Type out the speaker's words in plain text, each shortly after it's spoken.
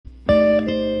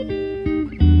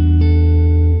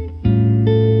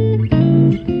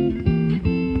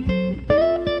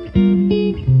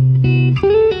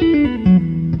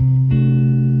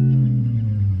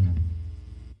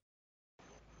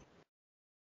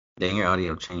Dang, your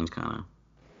audio changed kind of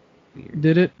weird.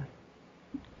 Did it?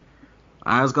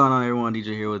 Alright, what's going on, everyone?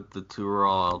 DJ here with the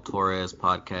Tural Torres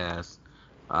podcast.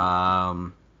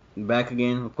 Back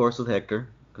again, of course, with Hector,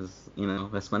 because,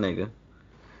 that's my nigga.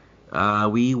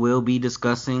 We will be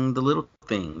discussing The Little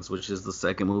Things, which is the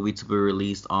second movie to be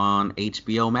released on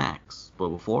HBO Max. But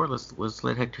before, let's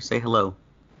let Hector say hello.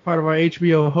 Part of our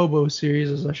HBO Hobo series,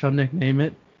 as I shall nickname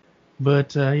it.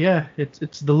 But yeah,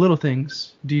 it's the little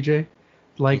things, DJ,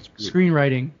 like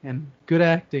screenwriting and good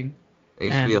acting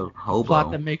HBO and Hobo.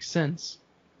 Plot that makes sense.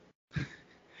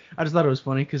 I just thought it was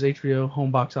funny because HBO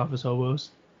home box office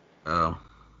hobos. Oh.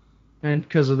 And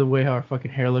because of the way how our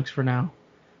fucking hair looks for now.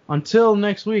 Until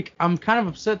next week, I'm kind of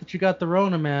upset that you got the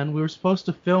Rona, man. We were supposed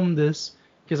to film this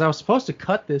because I was supposed to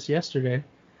cut this yesterday.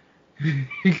 I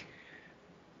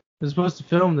was supposed to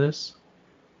film this.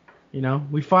 I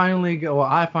finally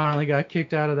got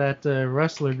kicked out of that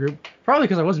wrestler group. Probably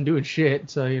because I wasn't doing shit,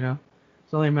 so,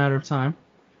 it's only a matter of time.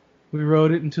 We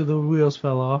rode it until the wheels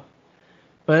fell off.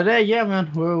 But, yeah, man,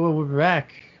 we're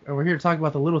back. We're here to talk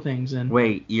about the little things. And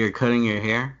wait, you're cutting your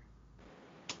hair?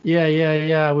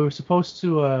 Yeah. We were supposed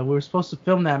to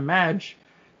film that match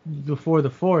before the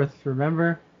 4th,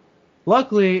 remember?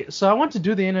 Luckily, so I went to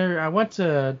do the I went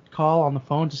to call on the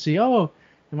phone to see, am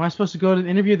I supposed to go to the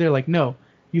interview? They're like, no.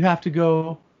 You have to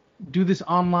go do this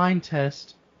online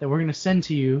test that we're going to send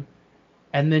to you,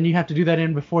 and then you have to do that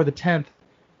in before the 10th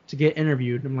to get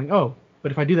interviewed. I'm like,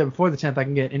 but if I do that before the 10th, I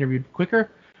can get interviewed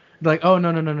quicker? They're like, oh,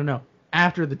 no.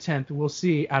 After the 10th, we'll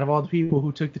see out of all the people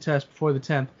who took the test before the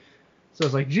 10th. So I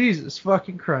was like, Jesus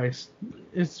fucking Christ.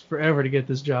 It's forever to get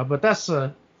this job. But that's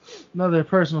another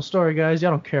personal story, guys.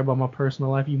 Y'all don't care about my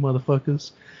personal life, you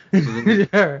motherfuckers. So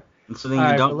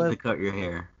then you don't need to cut your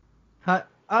hair.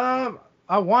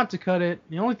 I want to cut it.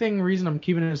 The only reason I'm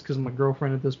keeping it is because my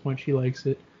girlfriend at this point, she likes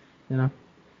it,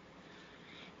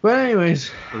 But anyways.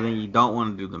 So then you don't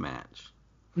want to do the match.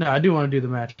 No, I do want to do the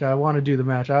match. I want to do the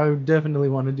match. I would definitely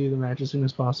want to do the match as soon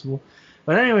as possible.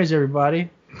 But anyways, everybody.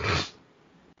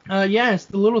 Yeah, it's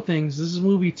The Little Things. This is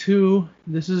movie 2.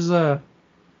 This is a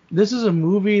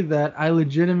movie that I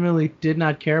legitimately did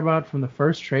not care about from the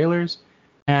first trailers,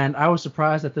 and I was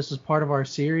surprised that this is part of our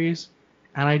series.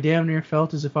 And I damn near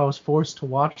felt as if I was forced to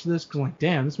watch this because I'm like,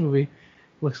 damn, this movie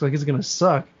looks like it's gonna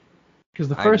suck. Because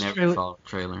the first saw the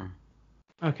trailer.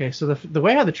 Okay, so the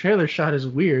way how the trailer shot is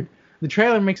weird. The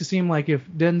trailer makes it seem like if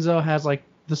Denzel has like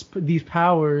these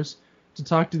powers to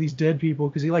talk to these dead people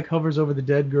because he like hovers over the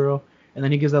dead girl and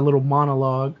then he gives that little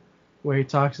monologue where he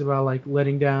talks about like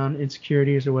letting down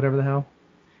insecurities or whatever the hell.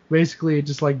 Basically,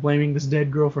 just like blaming this dead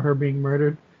girl for her being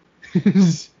murdered.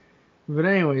 But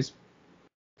anyways.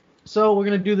 So we're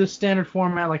going to do this standard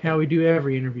format like how we do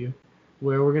every interview,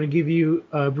 where we're going to give you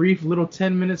a brief little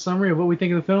 10-minute summary of what we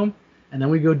think of the film, and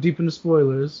then we go deep into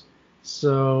spoilers.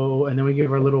 And then we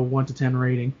give our little 1 to 10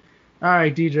 rating. All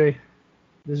right, DJ,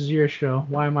 this is your show.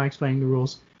 Why am I explaining the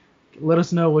rules? Let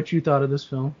us know what you thought of this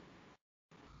film.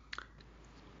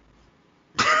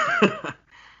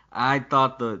 I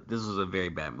thought this was a very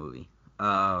bad movie.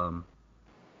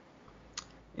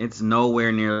 It's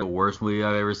nowhere near the worst movie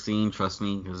I've ever seen, trust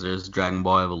me, because there's Dragon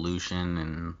Ball Evolution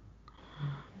and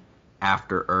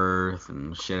After Earth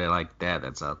and shit like that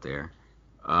that's out there.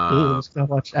 Let's go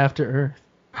watch After Earth.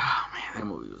 Oh man, that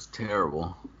movie was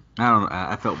terrible. I don't know.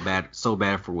 I felt so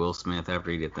bad for Will Smith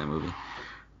after he did that movie.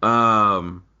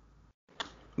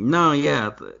 No, yeah,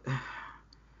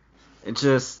 it's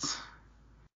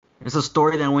a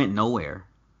story that went nowhere.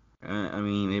 I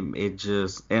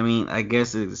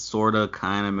guess it sort of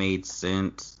kind of made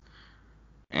sense,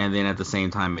 and then at the same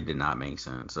time it did not make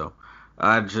sense. So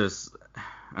for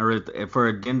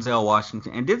Denzel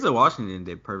Washington, and Denzel Washington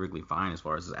did perfectly fine as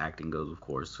far as his acting goes, of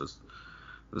course.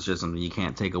 It's just something you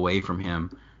can't take away from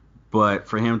him. But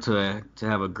for him to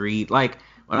have agreed, like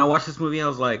when I watched this movie, I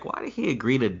was like, why did he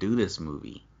agree to do this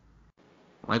movie?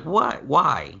 Like what?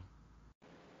 Why?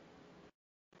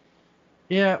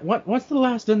 Yeah, what's the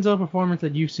last Denzel performance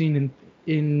that you've seen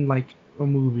in like a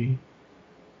movie?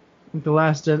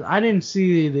 I didn't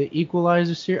see the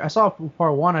Equalizer series. I saw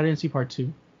part 1. I didn't see part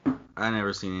 2. I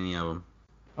never seen any of them.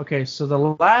 Okay, so the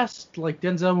last like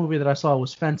Denzel movie that I saw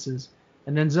was Fences,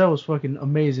 and Denzel was fucking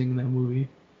amazing in that movie.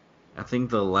 I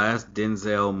think the last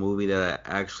Denzel movie that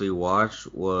I actually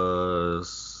watched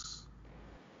was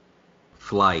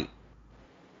Flight.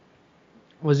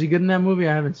 Was he good in that movie?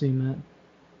 I haven't seen that.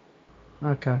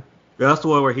 Okay. That's the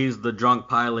one where he's the drunk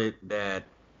pilot that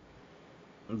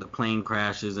the plane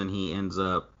crashes and he ends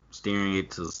up steering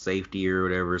it to safety or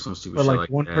whatever, some stupid shit like that. But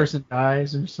like one person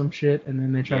dies or some shit, and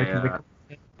then they try to convict him.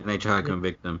 And they try to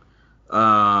convict him.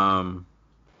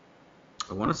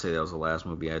 I want to say that was the last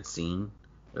movie I'd seen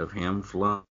of him.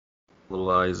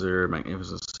 Equalizer,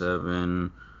 Magnificent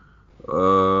Seven.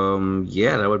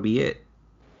 Yeah, that would be it.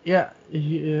 Yeah,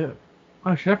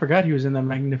 oh shit, I forgot he was in that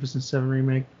Magnificent Seven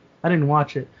remake. I didn't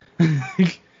watch it.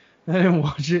 I didn't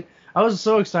watch it. I was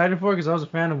so excited for it because I was a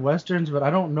fan of westerns, but I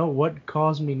don't know what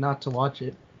caused me not to watch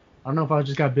it. I don't know if I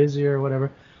just got busy or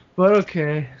whatever. But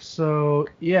okay, so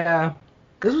yeah,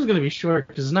 this was gonna be short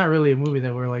because it's not really a movie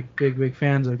that we're like big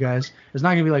fans of, guys. It's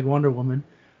not gonna be like Wonder Woman.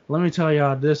 Let me tell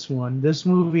y'all this one. This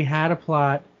movie had a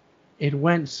plot. It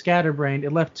went scatterbrained.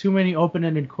 It left too many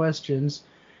open-ended questions,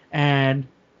 and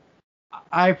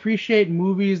I appreciate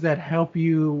movies that help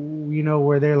you,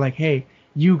 where they're like, hey,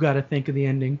 you got to think of the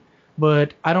ending.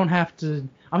 But I don't have to.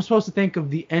 I'm supposed to think of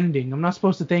the ending. I'm not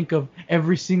supposed to think of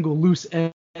every single loose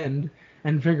end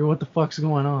and figure what the fuck's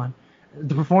going on.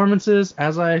 The performances,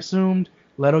 as I assumed,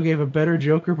 Leto gave a better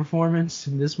Joker performance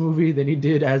in this movie than he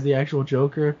did as the actual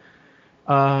Joker.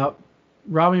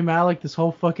 Rami Malek, this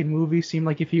whole fucking movie seemed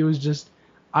like if he was just.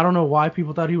 I don't know why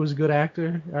people thought he was a good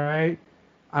actor. All right.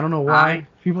 I don't know why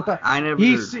people thought I never.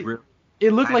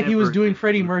 It looked like he was doing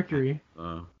Freddie Mercury.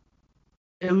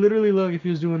 It literally looked like if he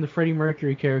was doing the Freddie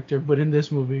Mercury character, but in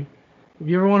this movie. If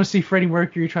you ever want to see Freddie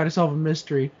Mercury try to solve a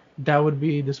mystery, that would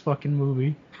be this fucking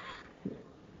movie.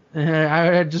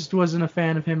 I just wasn't a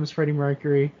fan of him as Freddie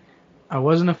Mercury. I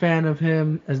wasn't a fan of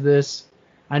him as this.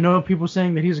 I know people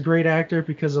saying that he's a great actor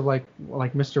because of like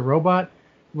Mr. Robot,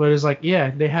 but it's like,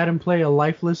 yeah, they had him play a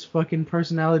lifeless fucking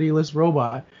personality-less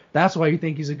robot. That's why you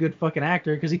think he's a good fucking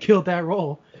actor, because he killed that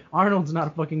role. Arnold's not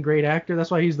a fucking great actor.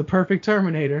 That's why he's the perfect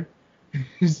Terminator.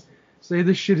 Say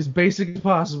this shit as basic as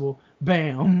possible.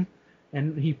 Bam.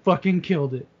 And he fucking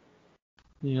killed it.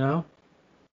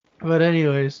 But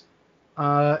anyways,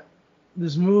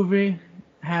 this movie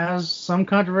has some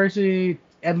controversy,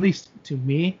 at least to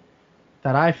me,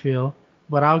 that I feel.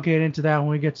 But I'll get into that when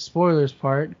we get to spoilers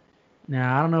part.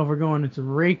 Now, I don't know if we're going into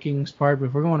rankings part, but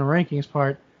if we're going to rankings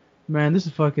part, man, this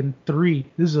is fucking 3.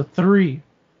 This is a 3.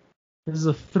 This is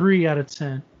a 3 out of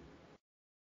 10.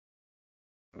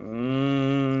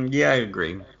 Yeah, I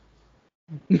agree.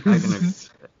 I can agree.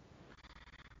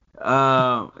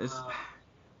 It's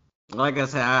like I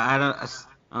said, I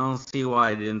don't see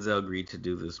why Denzel agreed to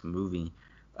do this movie.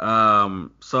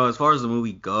 So as far as the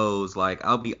movie goes, like,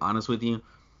 I'll be honest with you,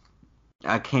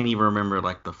 I can't even remember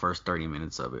like the first 30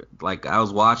 minutes of it. Like, I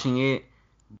was watching it,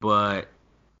 but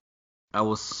I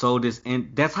was so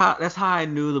that's how I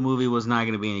knew the movie was not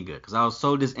going to be any good, because I was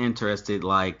so disinterested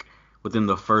like within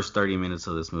the first 30 minutes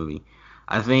of this movie.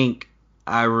 I think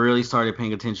I really started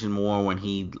paying attention more when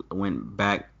he went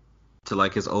back to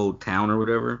like his old town or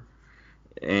whatever,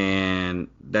 and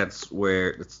that's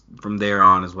where from there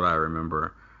on is what I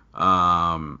remember.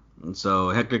 So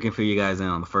Hector can fill you guys in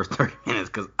on the first 30 minutes,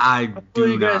 because I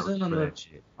do you not guys in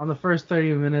on the first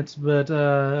 30 minutes,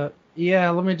 but yeah,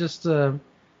 let me just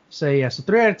say, yeah, so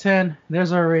 3 out of 10.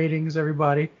 There's our ratings,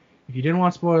 everybody. If you didn't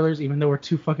want spoilers, even though we're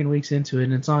 2 fucking weeks into it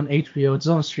and it's on HBO, it's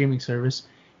on a streaming service,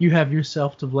 you have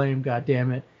yourself to blame,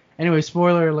 goddammit. Anyway,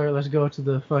 spoiler alert, let's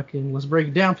break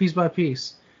it down piece by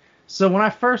piece. So when I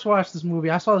first watched this movie,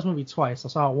 I saw this movie twice. I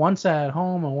saw it once at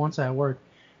home and once at work.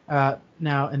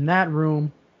 Now, in that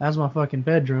room, that's my fucking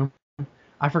bedroom.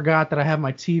 I forgot that I have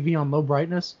my TV on low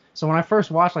brightness. So when I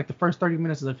first watched like the first 30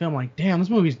 minutes of the film, I'm like, damn, this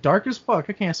movie's dark as fuck.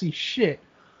 I can't see shit.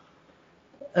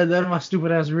 And then my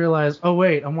stupid ass realized, oh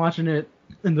wait, I'm watching it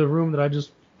in the room that I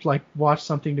just like watched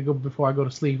something to go before I go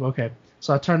to sleep. Okay,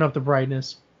 so I turned up the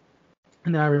brightness,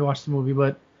 and then I rewatched the movie.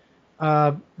 But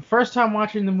first time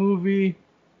watching the movie,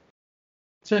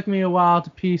 took me a while to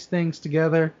piece things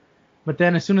together. But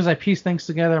then as soon as I piece things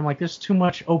together, I'm like, there's too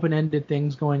much open-ended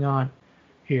things going on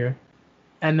here.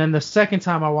 And then the second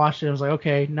time I watched it, I was like,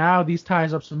 okay, now these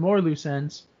ties up some more loose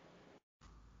ends.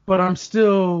 But I'm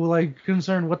still like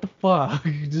concerned, what the fuck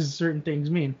does certain things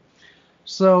mean?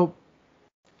 So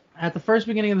at the first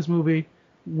beginning of this movie,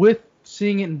 with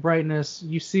seeing it in brightness,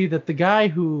 you see that the guy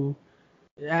who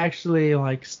actually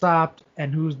like stopped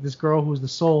and who's this girl who's the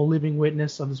sole living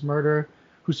witness of this murder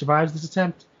who survives this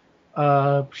attempt,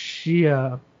 she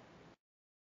what's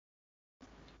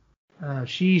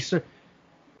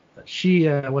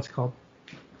it called?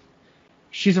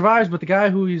 She survives, but the guy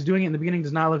who is doing it in the beginning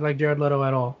does not look like Jared Leto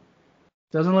at all.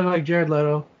 Doesn't look like Jared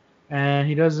Leto, and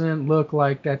he doesn't look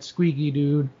like that squeaky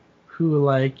dude who,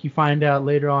 like, you find out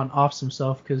later on offs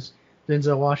himself because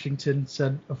Denzel Washington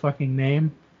said a fucking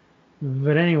name.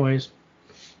 But anyways,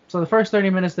 so the first 30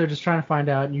 minutes they're just trying to find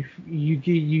out. You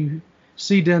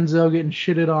see Denzel getting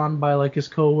shitted on by like his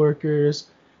coworkers,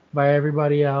 by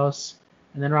everybody else,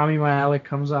 and then Rami Malek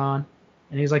comes on,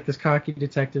 and he's like this cocky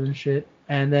detective and shit,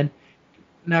 and then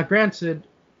Now, granted,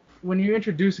 when you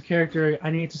introduce a character, I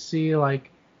need to see like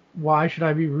why should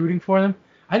I be rooting for them.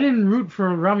 I didn't root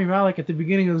for Rami Malek at the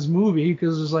beginning of this movie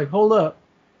because it's like, hold up,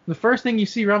 the first thing you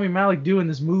see Rami Malek do in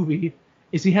this movie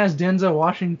is he has Denzel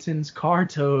Washington's car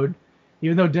towed,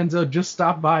 even though Denzel just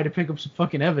stopped by to pick up some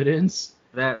fucking evidence.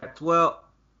 Well,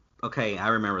 okay, I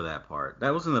remember that part.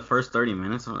 That was in the first 30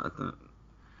 minutes. I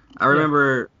Yeah,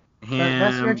 remember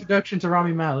that's your him. introduction to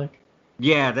Rami Malek.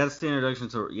 Yeah, that's the introduction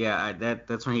to. Yeah,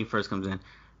 that's when he first comes in.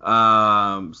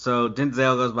 So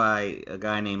Denzel goes by a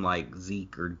guy named like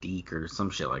Zeke or Deke or some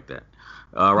shit like that.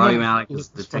 Robbie Yeah, Malek is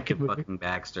this fucking Detective movie. fucking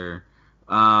Baxter.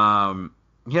 Um,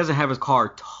 he doesn't have his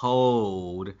car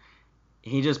towed.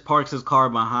 He just parks his car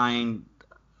behind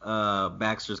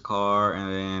Baxter's car,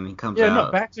 and then he comes Yeah, no,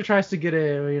 out. Baxter tries to get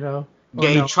or Yeah,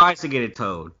 he no, tries to get it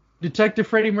towed. Detective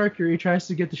Freddie Mercury tries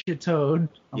to get the shit towed.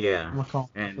 I'm Yeah, gonna call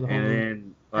him that for and the whole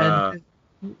and movie.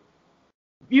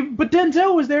 then And but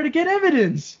Denzel was there to get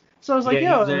evidence. So I was yeah, like, he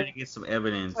yo, was there to get some it's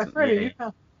evidence. like Freddie, Yeah, you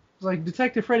know, it's like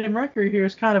Detective Freddie Mercury here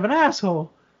is kind of an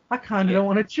asshole. I kind of yeah, don't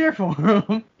want to cheer for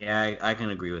him. yeah. I can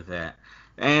agree with that.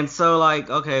 And so like,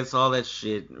 okay, so all that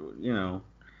shit, you know,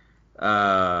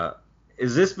 uh,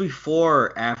 is this before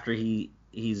or after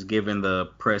he's given the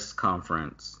press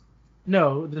conference?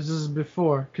 No, this is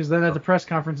before, because then at the press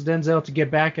conference, Denzel, to get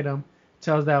back at him,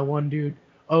 tells that one dude,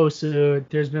 oh, so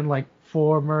there's been like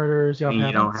 4 murders, y'all And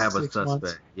have you had like don't have a 6 months,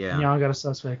 suspect. and Yeah. y'all got a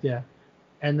suspect, yeah.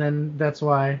 And then that's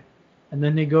why, and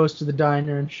then he goes to the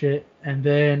diner and shit, and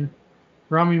then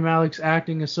Rami Malek's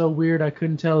acting is so weird, I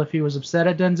couldn't tell if he was upset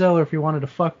at Denzel or if he wanted to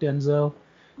fuck Denzel.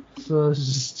 So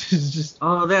it's just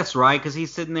Oh, that's right, because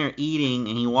he's sitting there eating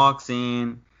and he walks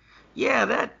in. Yeah,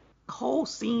 that whole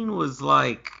scene was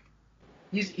like,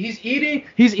 he's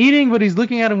eating, but he's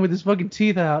looking at him with his fucking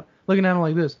teeth out, looking at him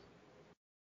like this.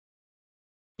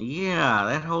 yeah,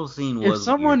 that whole scene If was weird.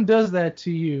 someone does that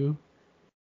to you,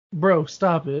 bro,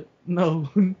 stop it. No,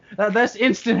 that's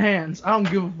instant hands. I don't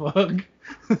give a fuck.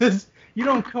 You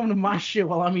don't come to my shit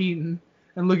while I'm eating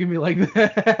and look at me like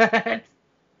that.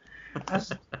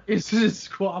 That's, it's just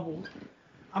squabble.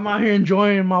 I'm out here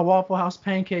enjoying my Waffle House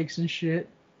pancakes and shit.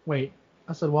 Wait,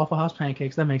 I said Waffle House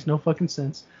pancakes. That makes no fucking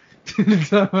sense.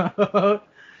 I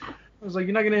was like,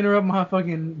 you're not gonna interrupt my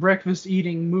fucking breakfast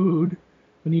eating mood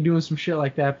when you're doing some shit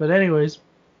like that. But anyways,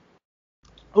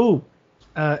 ooh,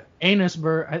 was it Anus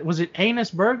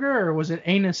Burger or was it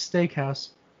Anus Steakhouse?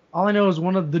 All I know is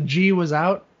one of the G was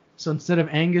out, so instead of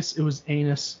Angus, it was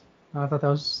Anus. I thought that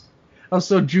was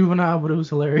so juvenile, but it was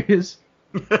hilarious.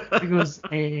 I think it was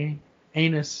a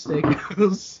Anus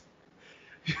Steakhouse.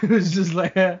 It was just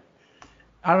like, I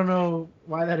don't know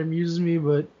why that amuses me,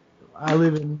 but I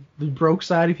live in the broke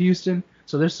side of Houston,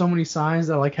 so there's so many signs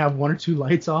that like have 1 or 2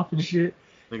 lights off and shit,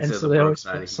 Like I and said, so the they broke always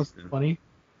side put of something Houston. funny.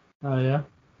 Oh yeah.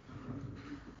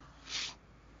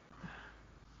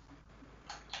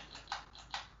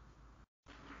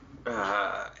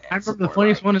 I It's remember the more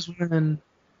funniest like one is when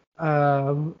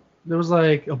there was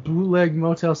like a bootleg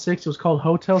Motel 6. It was called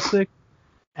Hotel 6,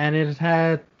 and it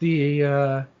had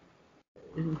the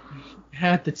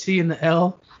T and the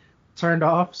L turned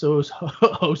off, so it was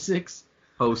O 06.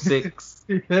 oh 06.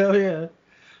 Hell yeah.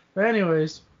 But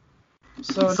anyways,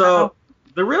 so now So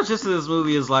the real gist of this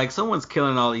movie is like someone's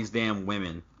killing all these damn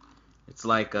women. It's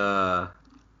like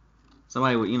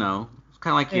somebody with it's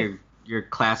kind of like yeah, your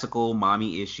classical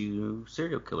mommy issue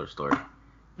serial killer story.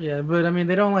 yeah, but I mean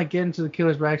they don't like get into the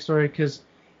killer's backstory because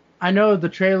I know the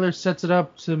trailer sets it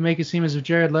up to make it seem as if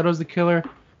Jared Leto's the killer,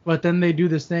 but then they do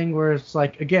this thing where it's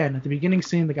like, again, at the beginning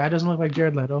scene, the guy doesn't look like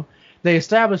Jared Leto. They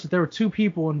established that there were possibly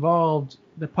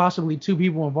 2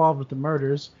 people involved with the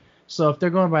murders. So if they're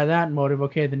going by that motive,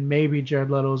 okay, then maybe Jared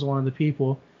Leto is one of the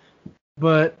people.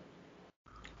 But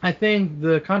I think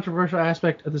the controversial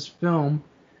aspect of this film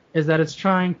is that it's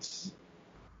trying to.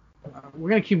 We're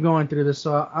gonna keep going through this,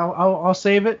 so I'll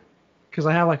save it because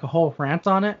I have like a whole rant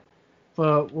on it,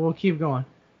 but we'll keep going.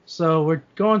 So we're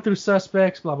going through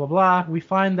suspects, blah blah blah. We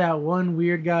find that one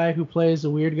weird guy who plays a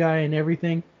weird guy and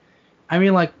everything. I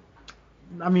mean, like,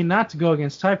 not to go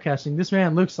against typecasting. This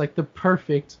man looks like the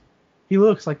perfect. He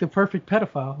looks like the perfect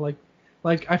pedophile.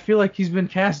 Like I feel like he's been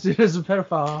casted as a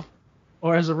pedophile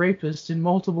or as a rapist in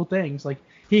multiple things. Like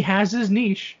he has his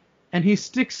niche and he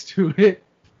sticks to it.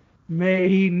 May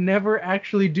he never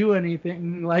actually do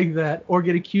anything like that or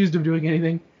get accused of doing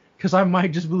anything, because I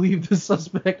might just believe the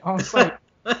suspect on site.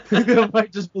 I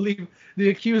might just believe the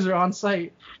accuser on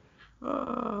site.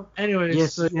 Anyways,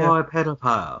 Yes, so you yeah. are a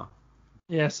pedophile.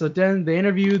 Yeah, so then they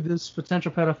interviewed this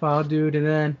potential pedophile dude, and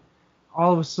then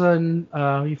all of a sudden,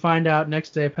 you find out next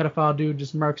day, pedophile dude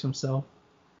just murks himself.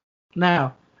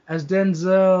 Now, as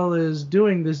Denzel is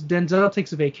doing this, Denzel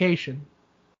takes a vacation.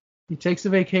 He takes a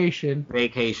vacation,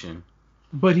 Vacation.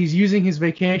 but he's using his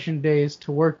vacation days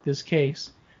to work this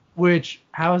case. Which,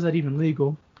 how is that even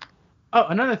legal? Oh,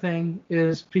 another thing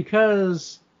is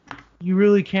because you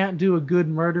really can't do a good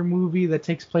murder movie that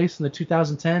takes place in the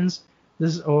 2010s,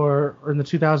 or in the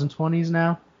 2020s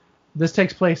now. This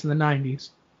takes place in the 90s.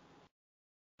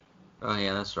 Oh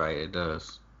yeah, that's right. It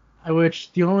does. I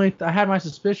had my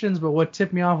suspicions, but what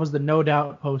tipped me off was the No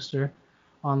Doubt poster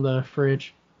on the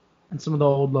fridge and some of the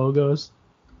old logos.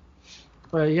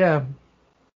 But yeah.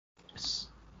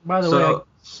 By the way,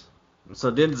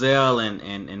 So Denzel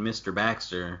and Mr.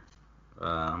 Baxter,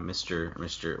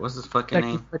 Mr. what's his fucking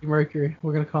Detective name? Freddie Mercury.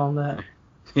 We're gonna call him that.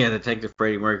 Yeah, Detective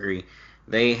Freddie Mercury.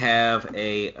 They have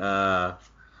a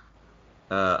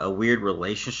weird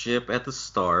relationship at the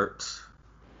start.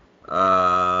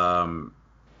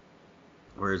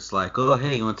 Where it's like, oh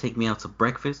hey, you wanna take me out to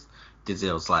breakfast?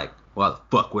 Denzel's like, why the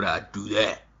fuck would I do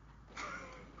that?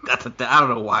 I don't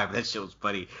know why, but that shit was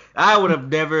funny. I would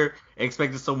have never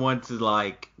expected someone to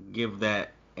like give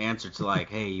that answer to like,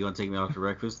 hey, you want to take me out to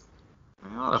breakfast?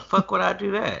 How the fuck would I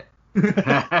do that?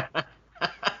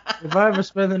 If I ever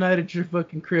spend the night at your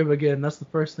fucking crib again, that's the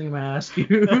first thing I'm gonna ask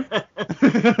you.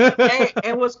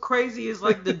 And what's crazy is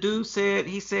like the dude said,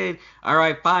 he said, all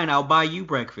right, fine, I'll buy you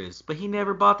breakfast, but he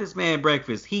never bought this man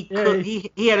breakfast. He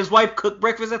had his wife cook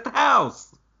breakfast at the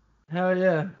house. Hell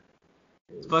yeah.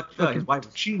 It's fucked up. His wife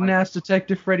was cheating ass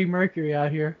Detective Freddie Mercury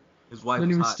out here. His wife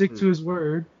didn't even stick to his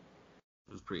word.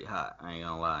 It was pretty hot. I ain't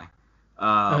gonna lie.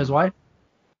 His wife?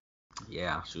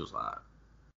 Yeah, she was hot.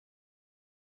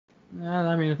 Yeah,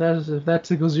 I mean, if that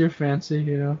tickles your fancy,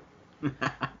 you know.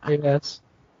 Hey, that's.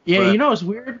 Yeah, But, you know what's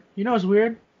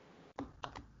weird?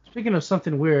 Speaking of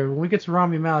something weird, when we get to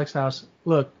Rami Malek's house,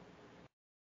 look.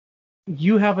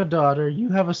 You have a daughter. You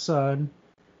have a son.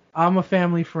 I'm a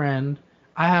family friend.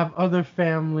 I have other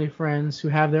family friends who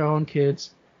have their own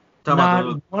kids.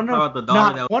 Not one of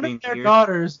their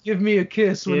daughters give me a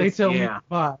kiss when they tell me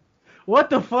goodbye. What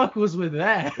the fuck was with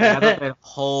that? Yeah, I thought that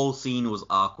whole scene was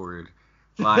awkward.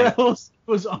 Like, was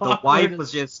awkward. The wife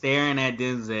was just staring at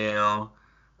Denzel.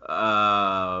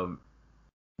 The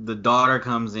daughter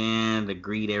comes in to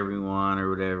greet everyone or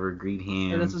whatever, greet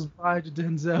him. And this is bye to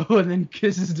Denzel, and then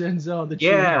kisses Denzel on the cheek.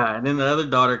 Yeah, and then the other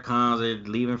daughter comes, they're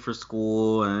leaving for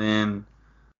school, and then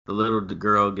the little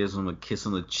girl gives him a kiss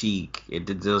on the cheek, and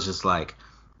Denzel's just like,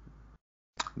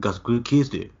 got a good kiss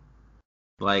there.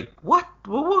 Like, what?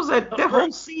 What was that? That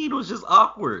whole scene was just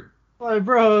awkward. Like,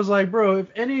 bro, I was like, bro, if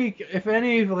any,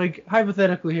 like,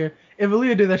 hypothetically here, if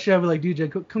Aaliyah did that shit, I'd be like,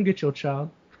 DJ, come get your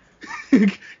child.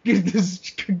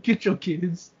 Get your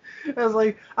kids. I was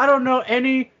like, I don't know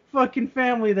any fucking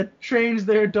family that trains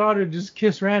their daughter to just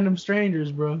kiss random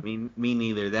strangers, bro. Me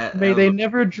neither. May they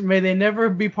never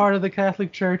be part of the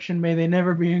Catholic Church, and may they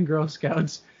never be in Girl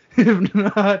Scouts. If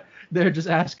not, they're just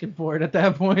asking for it at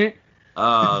that point.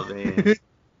 Oh man.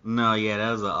 No, yeah,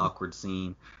 that was an awkward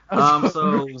scene.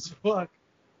 Fuck.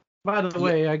 By the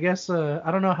way, I guess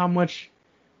I don't know how much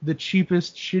the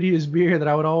cheapest, shittiest beer that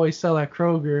I would always sell at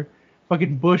Kroger,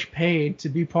 fucking Busch paid to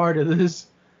be part of this.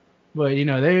 But you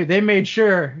know, they made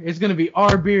sure it's gonna be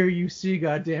our beer you see,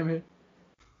 goddammit.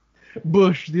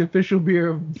 Busch, the official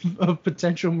beer of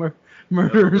potential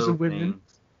murderers of women.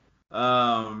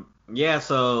 Yeah,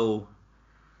 so.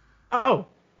 Oh,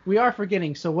 we are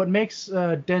forgetting. So what makes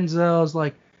Denzel's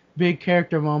like big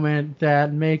character moment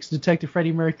that makes Detective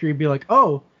Freddie Mercury be like,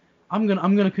 oh, I'm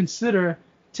gonna consider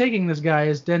taking this guy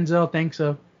is Denzel thinks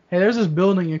of, hey, there's this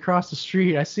building across the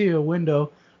street. I see a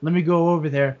window. Let me go over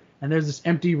there. And there's this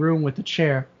empty room with a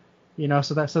chair. You know,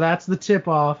 so that's the tip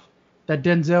off that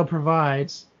Denzel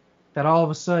provides that all of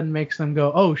a sudden makes them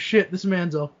go, oh shit, this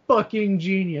man's a fucking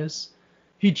genius.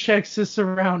 He checks his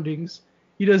surroundings.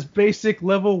 He does basic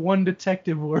level 1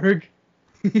 detective work.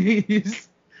 It's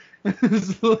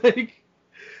like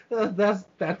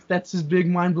that's his big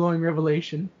mind-blowing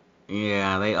revelation.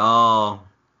 Yeah,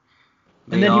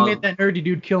 he made that nerdy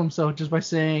dude kill himself just by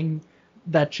saying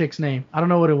that chick's name. I don't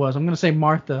know what it was. I'm gonna say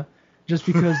Martha, just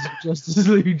because Justice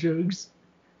League jokes.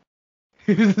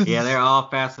 Yeah, they're all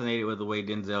fascinated with the way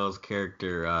Denzel's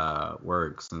character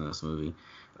works in this movie.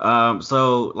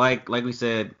 So like we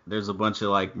said, there's a bunch of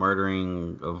like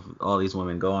murdering of all these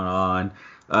women going on.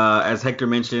 As Hector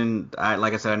mentioned,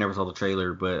 like I said, I never saw the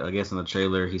trailer, but I guess in the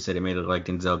trailer he said it made it look like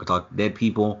Denzel could talk to dead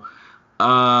people.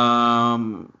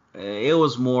 It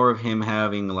was more of him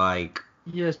having like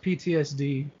yes,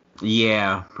 PTSD.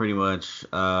 Yeah, pretty much.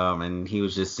 And he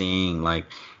was just seeing like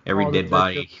every dead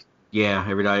body. Yeah,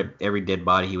 every dead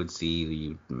body he would see,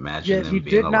 you imagine Yet he them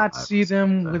being did alive. not see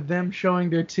them with them showing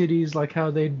their titties like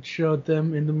how they showed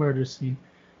them in the murder scene.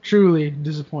 Truly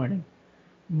disappointing.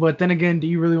 But then again, do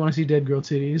you really want to see dead girl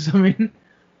titties? I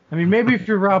mean, maybe if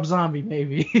you're Rob Zombie,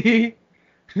 maybe.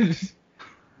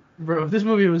 Bro, if this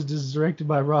movie was directed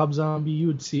by Rob Zombie, you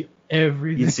would see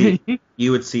everything.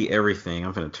 You would see everything.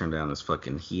 I'm gonna turn down this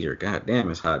fucking heater. God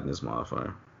damn, it's hot in this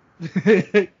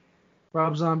motherfucker.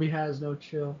 Rob Zombie has no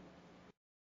chill.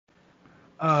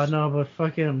 No, but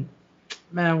fucking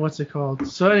man, what's it called?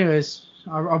 So, anyways,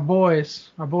 our boys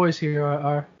here,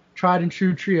 our tried and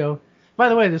true trio. By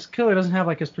the way, this killer doesn't have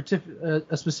like a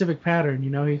specific pattern. You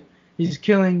know, he's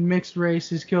killing mixed race.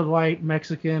 He's killed white,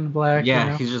 Mexican, black. Yeah, you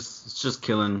know? he's just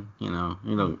killing. You know,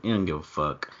 he don't give a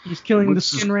fuck. He's killing Which the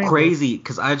skin is rainbow. crazy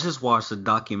because I just watched a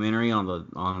documentary on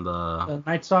the.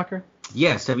 Night Stalker.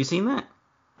 Yes, have you seen that?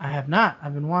 I have not.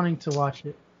 I've been wanting to watch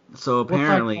it. So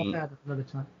apparently, we'll talk about that another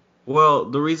time. well,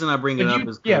 the reason I bring it up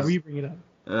is because you bring it up.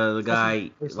 the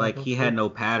guy like he had no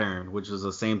pattern, which was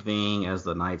the same thing as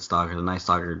the Night Stalker. The Night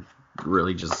Stalker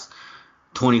really just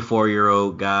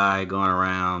 24-year-old guy going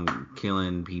around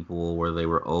killing people, where they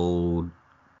were old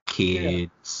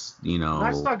kids, you know.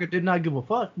 Night Stalker did not give a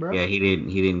fuck, bro. Yeah, he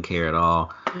didn't care at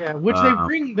all. Yeah, which they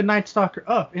bring the Night Stalker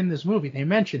up in this movie. They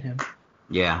mention him.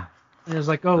 Yeah. And it's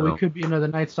like, we could be another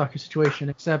Night Stalker situation,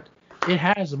 except it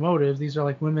has a motive. These are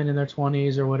like women in their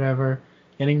 20s or whatever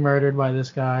getting murdered by this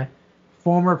guy.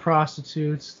 Former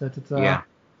prostitutes. Yeah.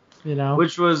 You know.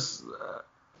 Which was,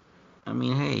 I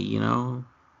mean, hey, you know,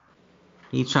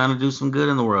 he's trying to do some good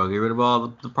in the world. Get rid of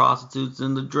all the prostitutes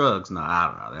and the drugs. No, I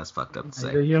don't know. That's fucked up to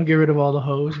say. You don't get rid of all the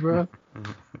hoes, bro.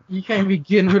 You can't be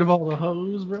getting rid of all the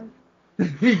hoes, bro.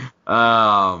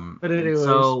 But anyways.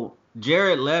 So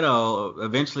Jared Leto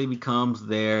eventually becomes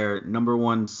their number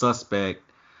one suspect.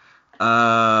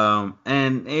 And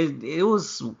it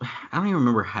was, I don't even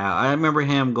remember how. I remember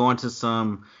him going to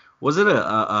some, was it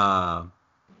a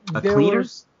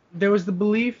cleaners? There was the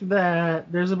belief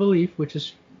that, there's a belief, which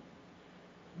is,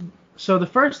 so the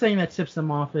first thing that tips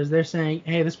them off is they're saying,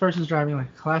 hey, this person's driving like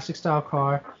a classic style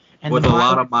car. And with a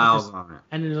lot of miles on it.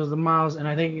 And it was the miles, and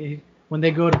I think when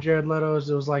they go to Jared Leto's,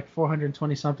 it was like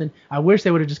 420 something. I wish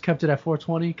they would have just kept it at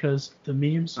 420 because the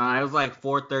memes. It was like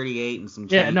 438 and some.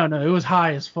 Yeah, no, it was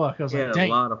high as fuck. I was like, dang.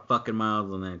 A lot of fucking miles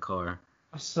on that car.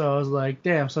 So I was like,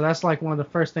 damn. So that's like one of the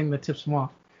first things that tips him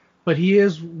off. But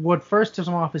what first tips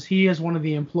him off is he is one of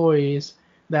the employees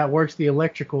that works the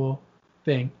electrical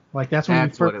thing. Like that's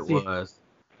what it was.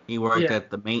 He worked at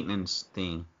the maintenance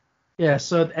thing. Yeah.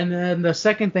 So and then the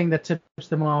second thing that tips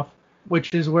them off,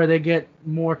 which is where they get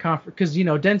more because you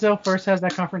know Denzel first has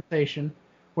that confrontation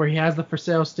where he has the for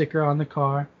sale sticker on the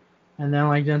car, and then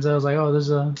like Denzel's like, oh,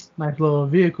 there's a nice little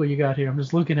vehicle you got here. I'm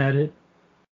just looking at it.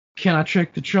 Can I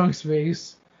check the trunk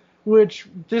space? Which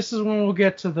this is when we'll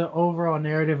get to the overall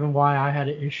narrative and why I had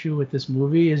an issue with this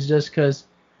movie is just because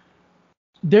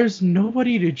there's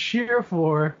nobody to cheer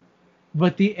for,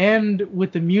 but the end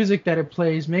with the music that it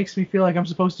plays makes me feel like I'm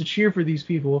supposed to cheer for these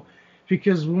people.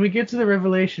 Because when we get to the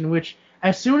revelation, which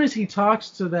as soon as he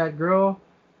talks to that girl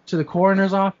to the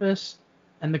coroner's office,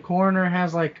 and the coroner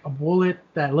has like a bullet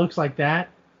that looks like that,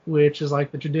 which is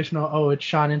like the traditional, it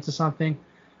shot into something,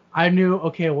 I knew,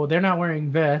 okay, well, they're not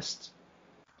wearing vests,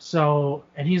 and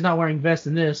he's not wearing vests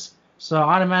in this, so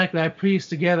automatically I pieced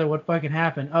together what fucking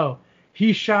happened. Oh,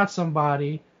 he shot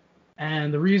somebody,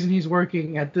 and the reason he's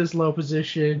working at this low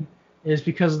position is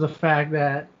because of the fact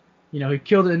that, you know, he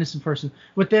killed an innocent person.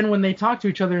 But then when they talk to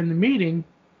each other in the meeting,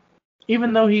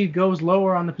 even though he goes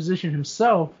lower on the position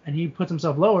himself and he puts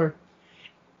himself lower,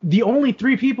 the only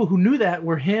three people who knew that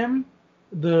were him,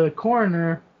 the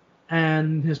coroner,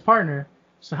 and his partner.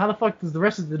 So how the fuck does the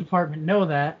rest of the department know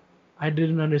that? I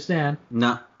didn't understand.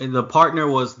 No, the partner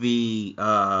was the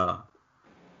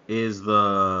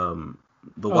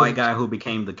white guy who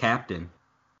became the captain.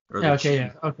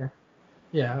 Okay.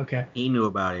 He knew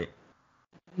about it.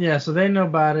 Yeah, so they know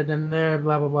about it, and they're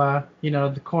blah, blah, blah. You know,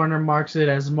 the coroner marks it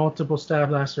as multiple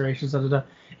stab lacerations,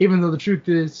 even though the truth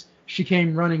is she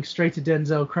came running straight to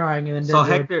Denzel crying, and then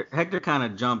Denzel... So Hector kind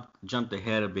of jumped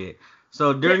ahead a bit.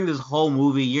 So during this whole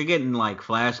movie, you're getting like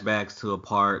flashbacks to a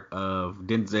part of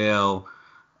Denzel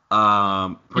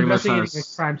pretty much trying to... a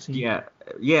crime scene.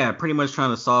 Yeah, pretty much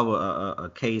trying to solve a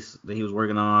case that he was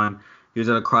working on. He was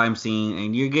at a crime scene,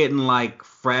 and you're getting like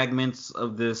fragments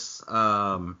of this...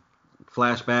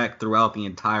 flashback throughout the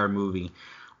entire movie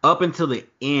up until the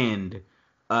end.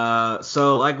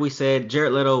 So like we said,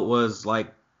 Jared Leto was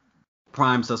like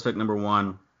prime suspect number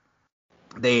one.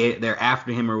 They're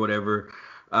after him or whatever.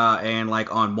 And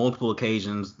like on multiple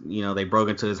occasions, they broke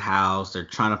into his house. They're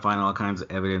trying to find all kinds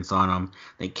of evidence on him.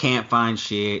 They can't find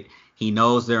shit. He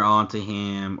knows they're onto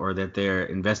him or that they're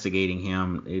investigating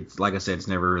him. It's like I said, it's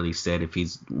never really said if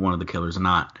he's one of the killers or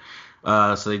not.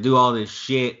 So they do all this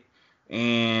shit,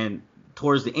 and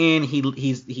towards the end, he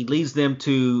leads them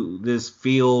to this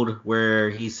field where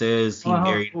he says he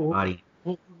buried a body.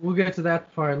 We'll get to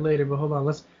that part later, but hold on.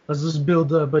 Let's just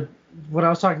build up. But what I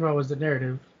was talking about was the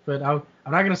narrative. But I'm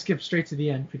not gonna skip straight to the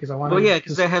end because I want to. Well, yeah,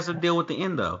 because that has to deal with the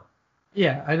end though.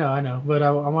 Yeah, I know. But I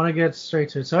want to get straight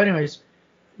to it. So, anyways,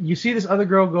 you see this other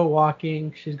girl go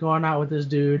walking. She's going out with this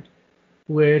dude,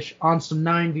 which on some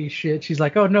 90s shit, she's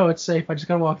like, oh no, it's safe. I just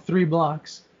gotta walk 3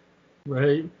 blocks.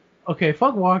 Right? Okay,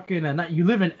 fuck walking at night. You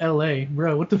live in LA,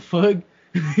 bro. What the fuck?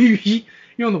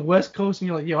 You're on the West Coast and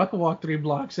you're like, yo, I can walk 3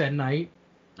 blocks at night.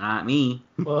 Not me.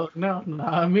 Well, no,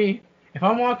 not me. If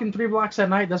I'm walking 3 blocks at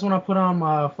night, that's when I put on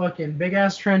my fucking big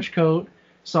ass trench coat,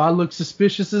 so I look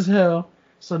suspicious as hell,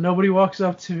 so nobody walks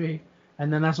up to me,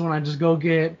 and then that's when I just go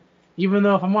get. Even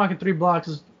though if I'm walking 3 blocks,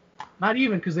 it's not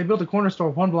even because they built a corner store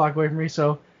 1 block away from me,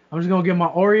 so I'm just gonna get my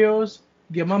Oreos,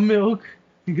 get my milk,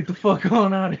 and get the fuck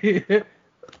on out of here. Get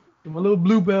my little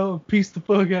bluebell and peace the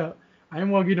fuck out. I ain't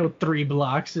walking 3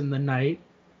 blocks in the night.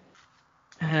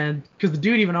 And because the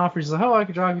dude even offers, he's like, oh, I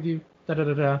could jog with you, da da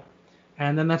da da.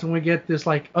 And then that's when we get this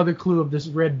like other clue of this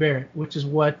Red Barrett, which is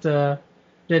what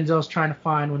Denzel's trying to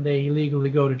find when they illegally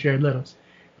go to Jared Leto's.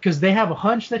 Because they have a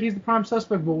hunch that he's the prime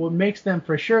suspect, but what makes them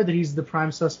for sure that he's the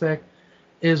prime suspect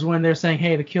is when they're saying,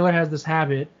 hey, the killer has this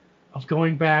habit of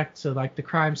going back to like the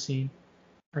crime scene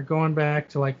or going back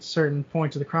to like certain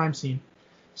points of the crime scene.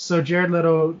 So Jared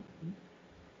Leto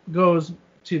goes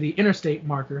to the interstate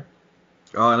marker.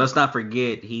 Oh, and let's not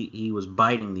forget he was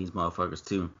biting these motherfuckers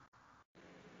too.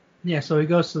 Yeah, so he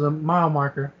goes to the mile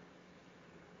marker.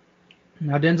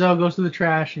 Now Denzel goes to the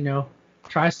trash,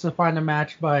 tries to find a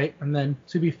match bite, and then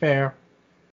to be fair,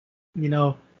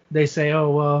 they say, oh,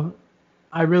 well,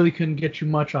 I really couldn't get you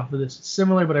much off of this. It's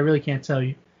similar, but I really can't tell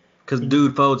you. Because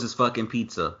dude folds his fucking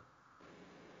pizza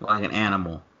like an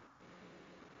animal.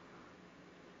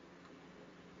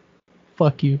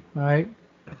 Fuck you, alright?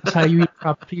 That's how you eat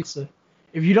proper pizza.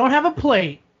 If you don't have a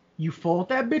plate, you fold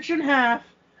that bitch in half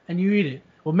and you eat it.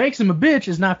 What makes him a bitch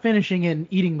is not finishing it and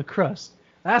eating the crust.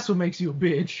 That's what makes you a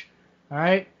bitch,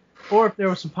 alright? Or if there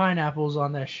were some pineapples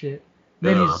on that shit,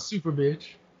 then he's a super bitch.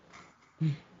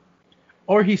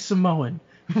 Or he's Samoan.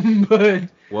 But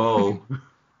whoa.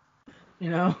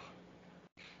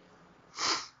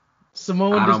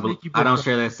 Samoan doesn't make you bitch. I don't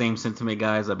share that same sentiment,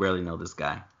 guys. I barely know this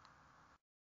guy.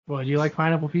 What, do you like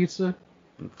pineapple pizza?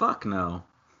 Fuck no.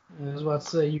 I was about to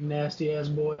say, you nasty ass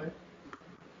boy.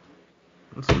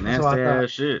 That's some nasty ass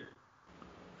shit.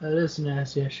 That is some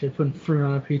nasty ass shit, putting fruit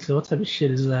on a pizza. What type of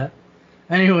shit is that?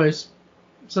 Anyways,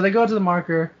 so they go to the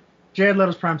marker. Jared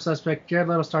Leto's prime suspect. Jared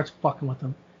Leto starts fucking with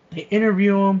him. They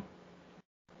interview him.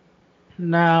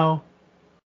 Now,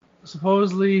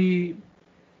 supposedly,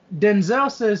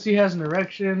 Denzel says he has an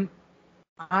erection.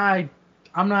 I'm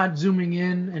not zooming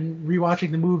in and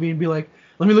rewatching the movie and be like,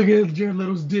 let me look at Jared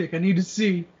Leto's dick. I need to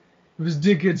see if his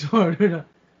dick gets hard or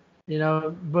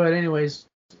not. But anyways,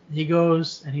 he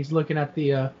goes and he's looking at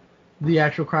the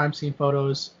actual crime scene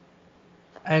photos.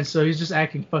 And so he's just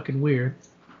acting fucking weird.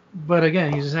 But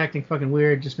again, he's just acting fucking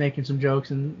weird, just making some jokes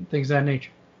and things of that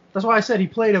nature. That's why I said he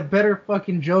played a better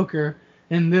fucking Joker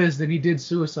in this than he did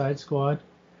Suicide Squad.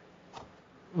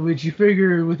 Which you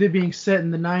figure with it being set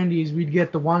in the 90s, we'd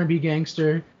get the wannabe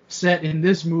gangster set in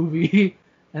this movie.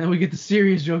 And then we get the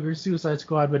serious Joker, Suicide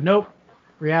Squad. But nope,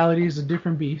 reality is a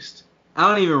different beast. I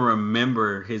don't even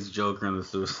remember his Joker in the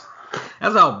Suicide.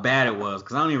 That's how bad it was,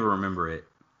 because I don't even remember it.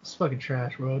 It's fucking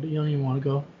trash, bro. You don't even want to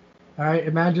go. Alright,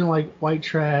 imagine like white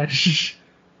trash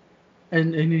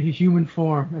and in a human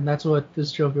form, and that's what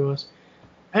this Joker was.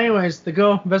 Anyways, they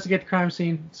go investigate the crime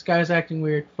scene. This guy's acting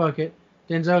weird. Fuck it.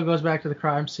 Denzel goes back to the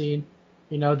crime scene.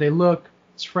 They look.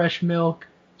 It's fresh milk.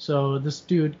 So this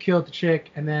dude killed the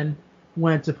chick and then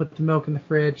went to put the milk in the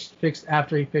fridge.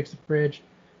 After he fixed the fridge.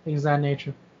 Things of that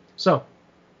nature. So,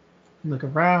 look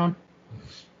around.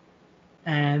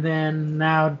 And then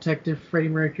now Detective Freddie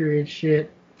Mercury and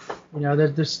shit.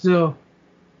 They're still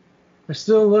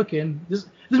looking. This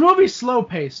movie's slow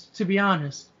paced, to be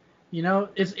honest.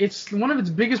 It's one of its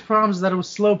biggest problems is that it was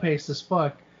slow paced as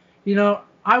fuck.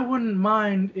 I wouldn't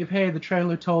mind if the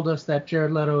trailer told us that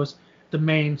Jared Leto is the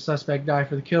main suspect guy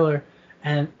for the killer,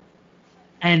 and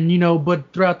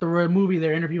but throughout the movie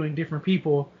they're interviewing different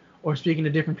people or speaking to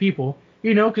different people,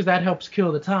 because that helps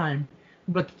kill the time.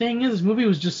 But the thing is, this movie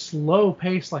was just slow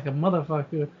paced like a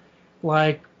motherfucker.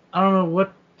 Like, I don't know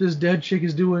what this dead chick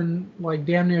is doing like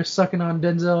damn near sucking on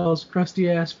Denzel's crusty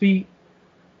ass feet.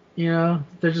 You know,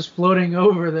 they're just floating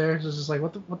over there. So it's just like,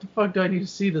 what the fuck do I need to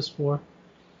see this for?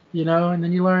 You know, and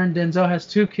then you learn Denzel has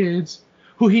 2 kids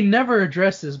who he never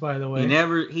addresses, by the way.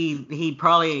 He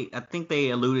probably, I think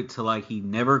they alluded to like he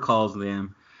never calls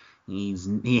them.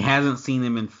 He hasn't seen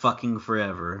them in fucking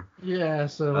forever. Yeah,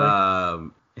 so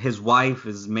like, his wife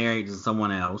is married to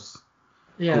someone else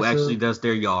yeah, who actually does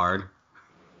their yard.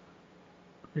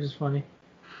 Which is funny.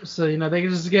 So, you know, they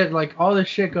just get like all this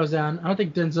shit goes down. I don't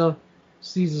think Denzel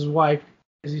sees his wife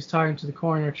as he's talking to the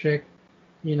coroner chick,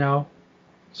 you know.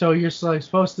 So you're like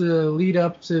supposed to lead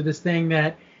up to this thing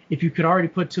that if you could already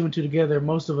put 2 and 2 together,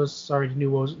 most of us already knew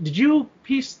what was. Did you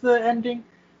piece the ending?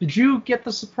 Did you get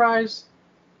the surprise?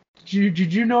 Did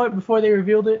you know it before they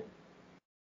revealed it?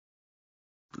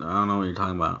 I don't know what you're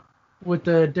talking about. With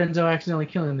the Denzel accidentally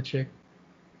killing the chick.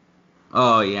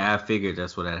 Oh yeah, I figured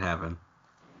that's what had happened.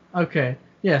 Okay,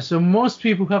 yeah. So most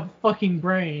people who have a fucking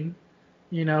brain,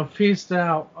 you know, pieced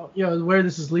out, you know, where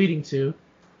this is leading to.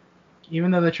 Even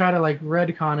though they try to like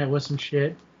retcon it with some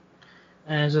shit,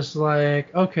 and it's just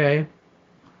like, okay.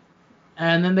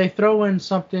 And then they throw in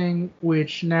something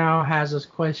which now has us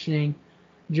questioning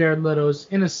Jared Leto's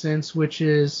innocence, which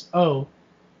is,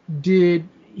 did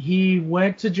he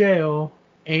went to jail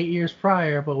 8 years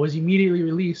prior, but was immediately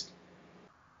released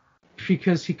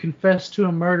because he confessed to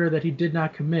a murder that he did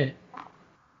not commit?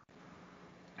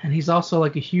 And he's also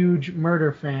like a huge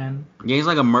murder fan. Yeah, he's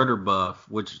like a murder buff,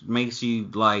 which makes you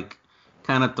like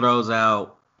kind of throws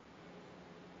out.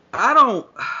 It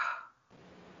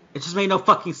just made no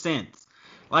fucking sense.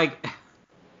 Like,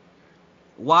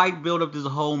 why build up this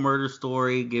whole murder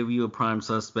story, give you a prime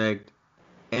suspect,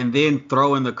 and then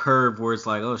throw in the curve where it's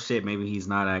like, oh shit, maybe he's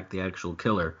not the actual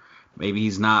killer. Maybe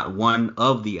he's not one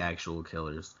of the actual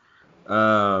killers.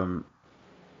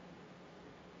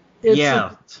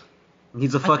 Yeah.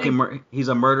 He's a fucking he's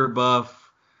a murder buff.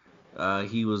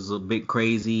 He was a bit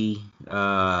crazy.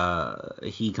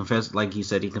 He confessed, like you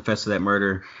said, he confessed to that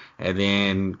murder, and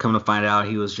then come to find out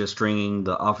he was just stringing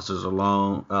the officers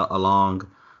along.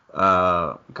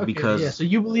 Because yeah, so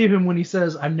you believe him when he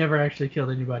says, "I've never actually killed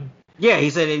anybody." Yeah, he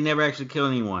said he never actually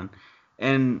killed anyone,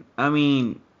 and I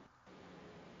mean,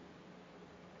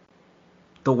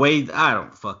 the way I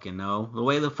don't fucking know the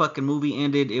way the fucking movie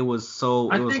ended, it was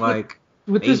like.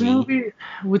 With this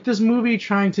movie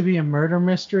trying to be a murder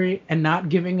mystery and not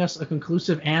giving us a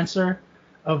conclusive answer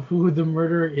of who the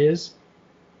murderer is,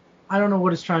 I don't know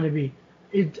what it's trying to be.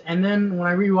 And then when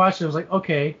I rewatched it, I was like,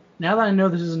 okay, now that I know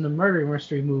this isn't a murder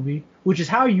mystery movie, which is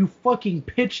how you fucking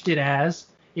pitched it as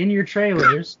in your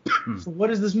trailers, so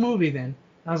what is this movie then?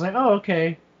 I was like, oh,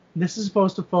 okay, this is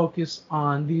supposed to focus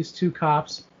on these 2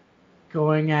 cops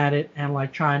going at it and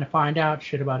like trying to find out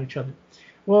shit about each other.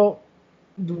 Well,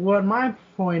 what my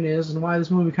point is and why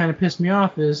this movie kind of pissed me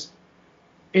off is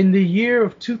in the year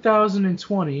of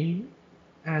 2020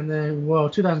 and then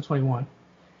 2021.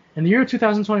 In the year of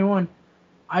 2021,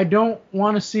 I don't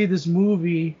want to see this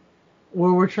movie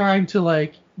where we're trying to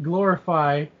like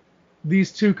glorify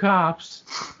these 2 cops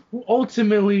who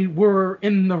ultimately were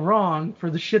in the wrong for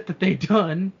the shit that they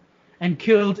done and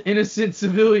killed innocent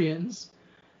civilians.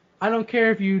 I don't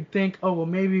care if you think, oh well,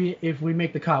 maybe if we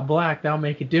make the cop black that'll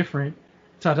make it different.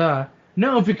 Ta-ta.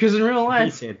 No, because in real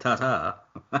life... He said ta-ta.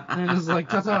 And it's like,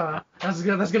 ta-ta. That's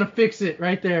gonna fix it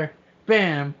right there.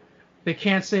 Bam. They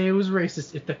can't say it was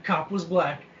racist if the cop was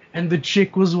black and the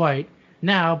chick was white.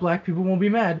 Now, black people won't be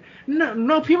mad.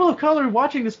 No, people of color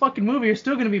watching this fucking movie are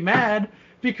still gonna be mad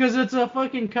because it's a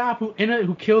fucking cop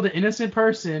who killed an innocent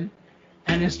person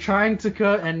and is trying to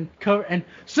cover and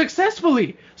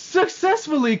successfully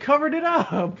covered it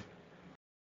up.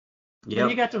 Yeah.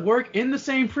 And he got to work in the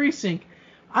same precinct.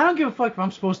 I don't give a fuck if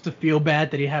I'm supposed to feel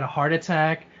bad that he had a heart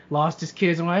attack, lost his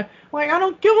kids and wife. Like, I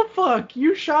don't give a fuck.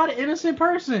 You shot an innocent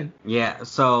person. Yeah,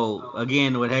 so,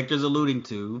 again, what Hector's alluding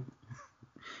to,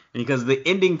 because the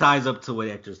ending ties up to what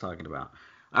Hector's talking about.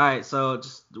 All right, so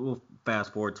we'll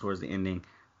fast forward towards the ending.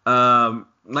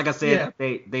 Like I said,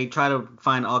 they try to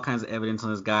find all kinds of evidence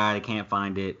on this guy. They can't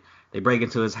find it. They break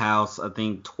into his house, I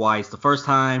think, twice. The first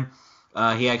time,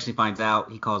 he actually finds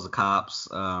out. He calls the cops,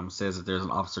 says that there's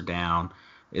an officer down.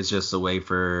 It's just a way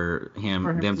for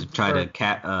them to try to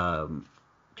catch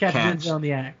Denzel in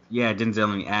the act. Yeah,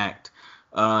 Denzel in the act.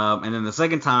 And then the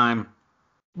second time,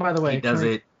 by the way, he does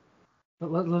it. I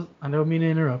don't mean to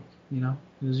interrupt. You know,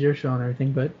 it was your show and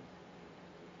everything, but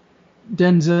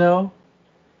Denzel,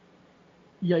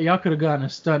 y'all could have gotten a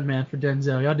stuntman for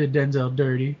Denzel. Y'all did Denzel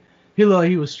dirty. He looked like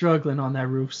he was struggling on that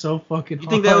roof so fucking hard. You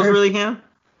think that was really him?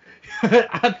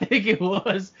 I think it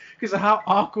was because of how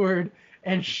awkward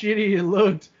and shitty it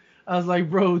looked. I was like,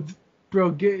 bro,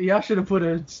 y'all should have put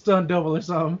a stunt double or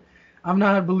something. I'm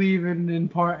not believing in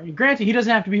Granted, he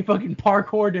doesn't have to be fucking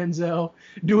parkour Denzel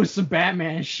doing some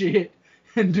Batman shit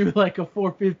and do like a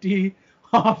 450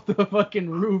 off the fucking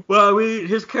roof. Well, I mean,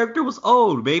 his character was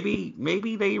old. Maybe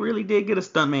they really did get a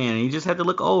stuntman, and he just had to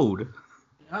look old.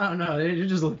 I don't know. It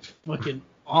just looked fucking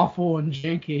awful and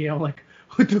janky. I'm like,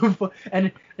 what the fuck?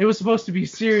 And it was supposed to be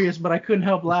serious, but I couldn't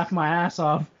help laugh my ass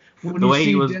off when The you way see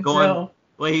he was Denzel going,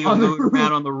 the way he was moving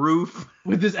around on the roof.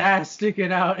 with his ass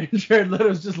sticking out, and Jared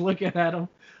Leto's just looking at him,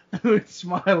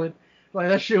 smiling. Like,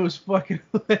 that shit was fucking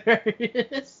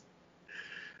hilarious.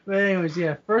 But anyways,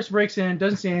 yeah, first breaks in,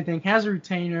 doesn't see anything, has a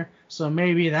retainer, so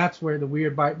maybe that's where the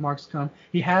weird bite marks come.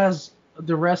 He has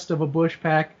the rest of a bush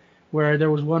pack where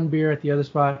there was one beer at the other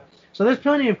spot. So there's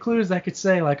plenty of clues that could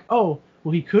say, like, oh,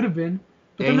 well, he could have been.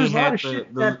 But then there's a lot of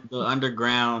shit the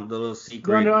underground, the little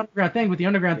secret. The underground thing, but the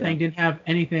underground thing didn't have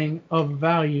anything of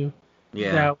value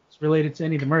that was related to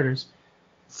any of the murders.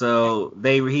 So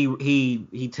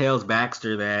he tells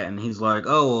Baxter that, and he's like,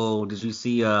 oh, well, did you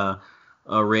see a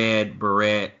red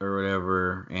beret or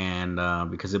whatever?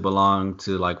 And because it belonged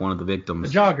to like one of the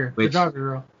victims. The jogger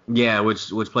girl. Yeah, which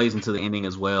plays into the ending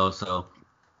as well. So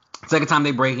second time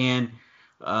they break in,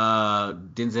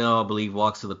 Denzel, I believe,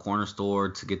 walks to the corner store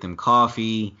to get them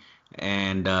coffee,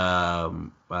 and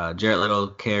Jared Leto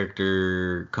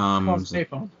character comes. Calls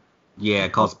payphone. Yeah,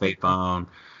 calls payphone.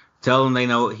 Tell him they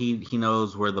know he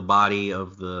knows where the body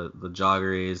of the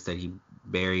jogger is that he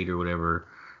buried or whatever.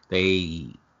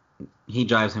 He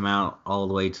drives him out all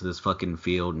the way to this fucking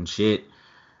field and shit.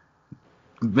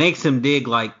 Makes him dig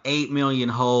like 8 million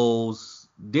holes.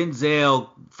 Denzel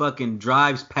fucking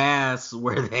drives past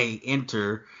where they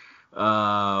enter.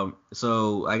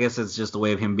 So I guess it's just a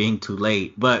way of him being too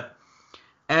late. But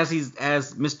as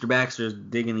Mr. Baxter's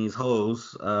digging these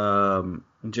holes,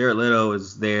 Jared Leto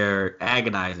is there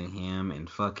agonizing him and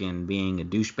fucking being a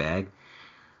douchebag.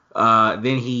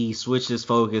 Then he switches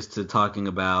focus to talking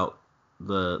about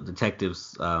the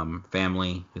detective's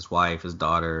family, his wife, his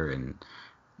daughter, and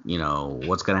you know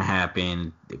what's gonna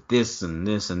happen if this and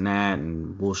this and that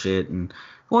and bullshit. And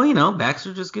well, you know,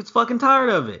 Baxter just gets fucking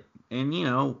tired of it, and you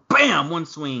know, bam, one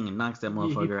swing and knocks that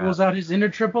motherfucker out. He pulls out his inner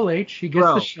Triple H. He gets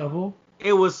the shovel.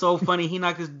 It was so funny. He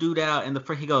knocked this dude out, and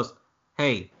he goes,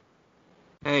 hey,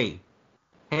 guy.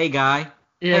 Yeah, hey,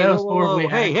 that was horribly.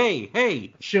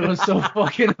 Hey. Shit was so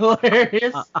fucking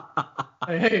hilarious.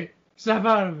 Hey, snap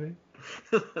out of it.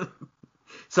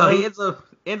 So he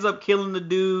ends up killing the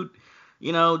dude.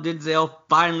 You know, Denzel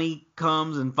finally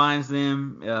comes and finds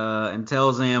them and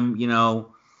tells him, you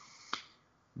know,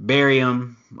 bury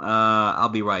him. I'll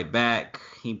be right back.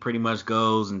 He pretty much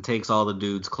goes and takes all the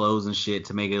dude's clothes and shit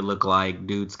to make it look like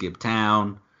dude skipped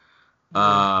town.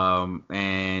 And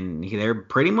they're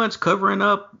pretty much covering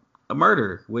up a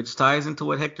murder, which ties into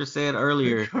what Hector said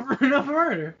earlier. Covering up a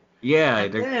murder. Yeah.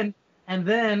 And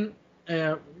then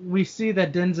we see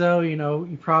that Denzel, you know,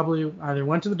 he probably either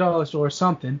went to the dollar store or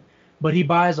something, but he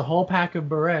buys a whole pack of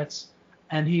barrettes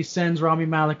and he sends Rami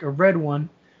Malek a red one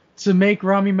to make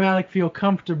Rami Malek feel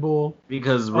comfortable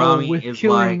because Rami with is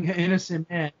killing like, an innocent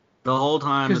man. The whole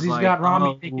time because he's like, got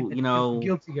Rami thinking you know, the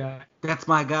guilty guy. That's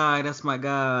my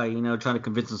guy. You know, trying to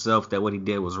convince himself that what he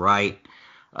did was right.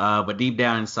 But deep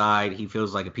down inside, he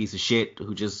feels like a piece of shit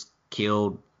who just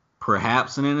killed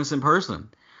perhaps an innocent person.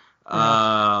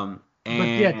 But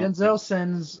yeah, Denzel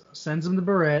sends him the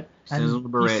barrette, he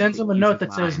sends him a note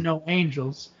that says no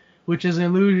angels, which is an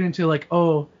allusion to like,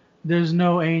 oh, there's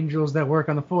no angels that work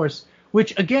on the force.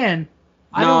 Which again,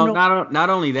 I don't know. Not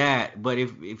only that, but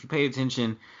if you pay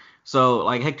attention, so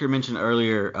like Hector mentioned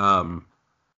earlier,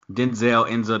 Denzel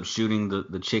ends up shooting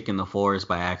the chick in the forest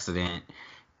by accident,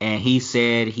 and he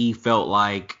said he felt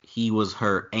like he was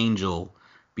her angel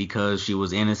because she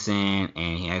was innocent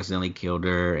and he accidentally killed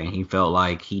her, and he felt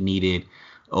like he needed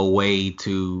a way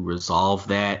to resolve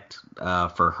that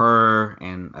for her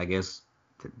and I guess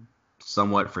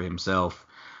somewhat for himself.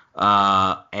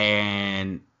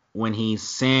 And when he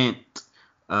sent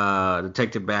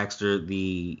Detective Baxter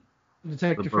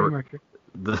Detective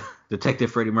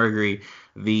Freddie Mercury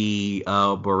the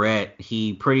barrette,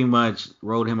 he pretty much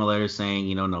wrote him a letter saying,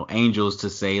 you know, no angels, to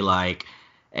say like,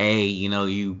 hey, you know,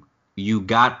 you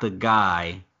got the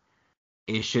guy,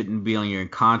 it shouldn't be on your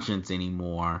conscience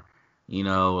anymore. You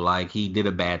know, like he did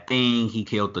a bad thing. He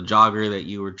killed the jogger that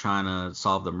you were trying to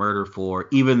solve the murder for,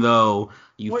 even though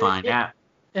you find out.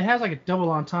 It has like a double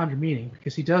entendre meaning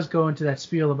because he does go into that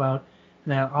spiel about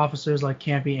that officers like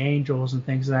can't be angels and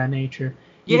things of that nature.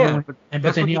 Yeah.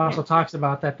 But then he also talks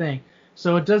about that thing.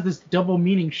 So it does this double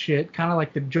meaning shit, kind of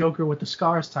like the Joker with the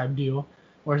scars type deal.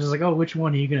 where it's just like, oh, which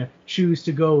one are you gonna choose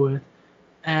to go with?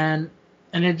 And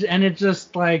it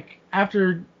just like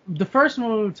after the first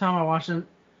time I watched it,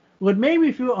 what made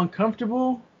me feel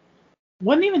uncomfortable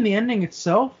wasn't even the ending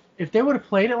itself. If they would have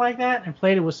played it like that and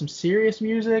played it with some serious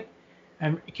music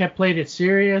and kept playing it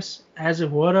serious as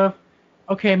it would have,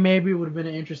 okay, maybe it would have been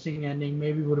an interesting ending.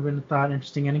 Maybe it would have been a thought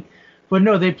interesting ending. But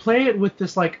no, they play it with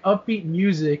this like upbeat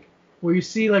music where you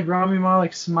see like Rami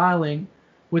Malek smiling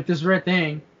with this red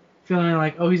thing, feeling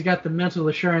like, oh, he's got the mental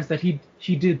assurance that he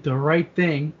did the right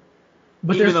thing.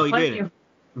 But Even there's though he plenty didn't.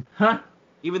 Huh?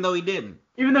 Even though he didn't.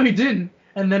 Even though he didn't.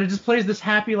 And then it just plays this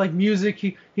happy like music.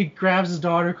 He grabs his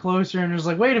daughter closer and is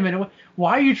like, wait a minute,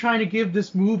 why are you trying to give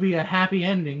this movie a happy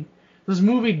ending? This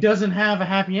movie doesn't have a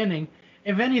happy ending.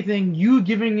 If anything, you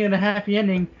giving it a happy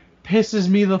ending pisses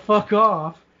me the fuck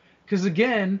off. Because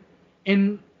again,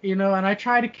 and I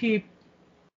try to keep.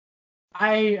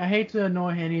 I hate to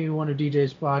annoy any one of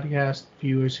DJ's podcast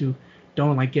viewers who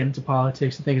don't like get into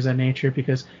politics and things of that nature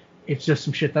because it's just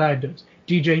some shit that I do.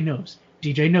 DJ knows.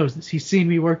 DJ knows this. He's seen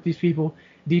me work these people.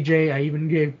 DJ, I even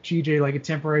gave GJ like a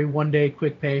temporary 1-day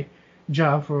quick pay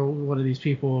job for one of these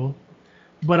people.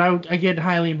 But I get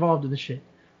highly involved in the shit.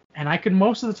 And I could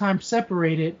most of the time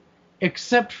separate it,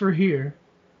 except for here.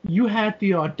 You had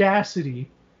the audacity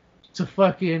to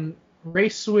fucking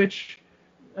race switch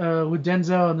with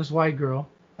Denzel and this white girl.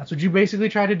 That's what you basically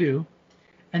try to do.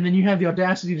 And then you have the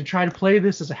audacity to try to play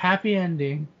this as a happy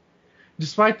ending,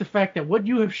 despite the fact that what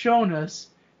you have shown us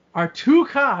are two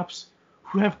cops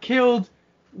who have killed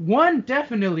one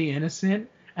definitely innocent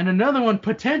and another one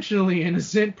potentially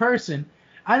innocent person.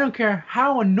 I don't care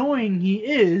how annoying he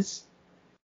is,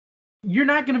 you're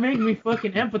not going to make me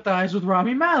fucking empathize with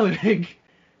Rami Malek.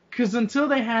 Because until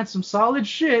they had some solid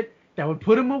shit that would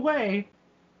put him away,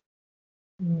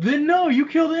 then no, you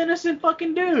killed an innocent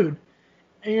fucking dude.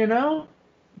 You know?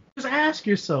 Just ask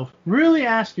yourself, really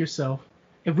ask yourself,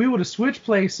 if we would have switched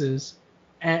places,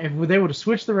 and if they would have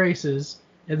switched the races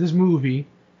in this movie,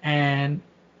 and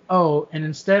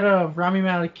instead of Rami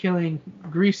Malek killing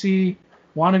greasy,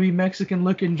 wannabe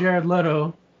Mexican-looking Jared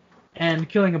Leto and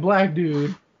killing a black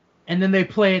dude, and then they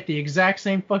play it the exact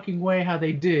same fucking way how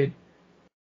they did,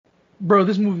 bro,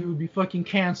 this movie would be fucking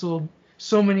canceled.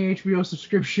 So many HBO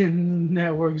subscription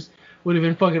networks would have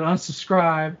been fucking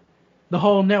unsubscribed. The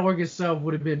whole network itself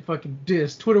would have been fucking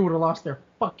dissed. Twitter would have lost their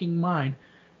fucking mind.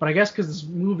 But I guess because this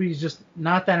movie is just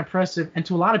not that impressive, and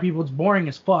to a lot of people it's boring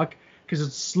as fuck because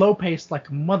it's slow-paced like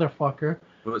a motherfucker.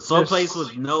 But slow-paced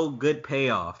with no good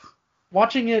payoff.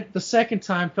 Watching it the second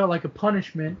time felt like a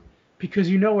punishment because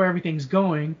you know where everything's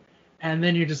going, and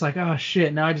then you're just like, oh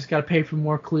shit, now I just gotta pay for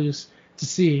more clues to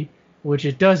see, which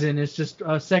it doesn't. It's just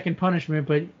a second punishment,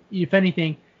 but if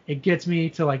anything, it gets me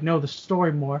to like know the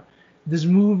story more. This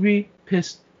movie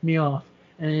pissed me off,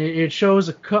 and it shows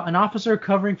an officer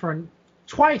covering for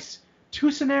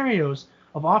two scenarios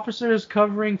of officers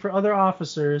covering for other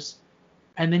officers,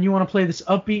 and then you want to play this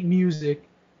upbeat music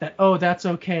that, oh, that's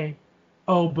okay.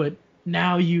 Oh, but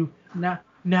now you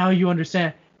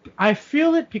understand. I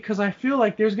feel it because I feel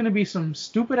like there's going to be some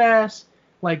stupid ass,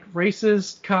 like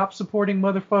racist cop supporting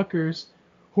motherfuckers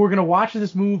who are going to watch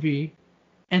this movie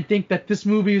and think that this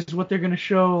movie is what they're going to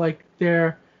show like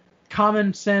their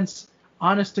common sense,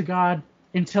 honest to God,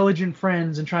 intelligent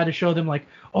friends and try to show them like,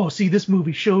 oh, see, this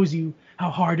movie shows you how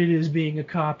hard it is being a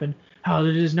cop and how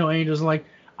there is no angels. Like,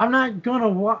 I'm not gonna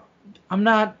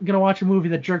watch a movie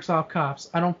that jerks off cops.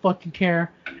 I don't fucking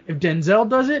care if Denzel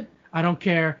does it. I don't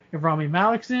care if Rami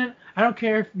Malek's in it. I don't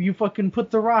care if you fucking put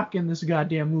The Rock in this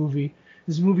goddamn movie.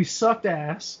 This movie sucked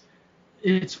ass.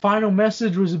 Its final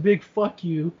message was a big fuck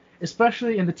you,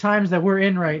 especially in the times that we're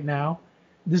in right now.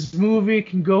 This movie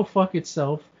can go fuck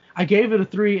itself. I gave it a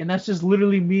 3, and that's just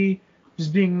literally me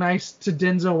just being nice to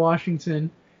Denzel Washington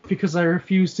because I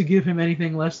refuse to give him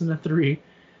anything less than a 3.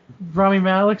 Rami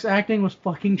Malek's acting was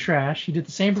fucking trash. He did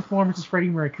the same performance as Freddie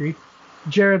Mercury.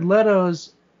 Jared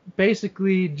Leto's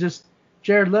basically just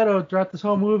Jared Leto throughout this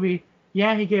whole movie.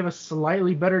 Yeah, he gave a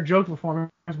slightly better Joker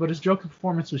performance, but his Joker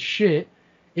performance was shit.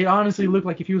 It honestly looked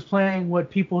like if he was playing what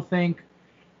people think.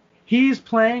 He's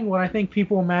playing what I think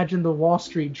people imagine the Wall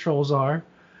Street trolls are,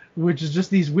 which is just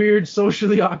these weird,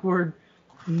 socially awkward,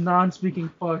 non-speaking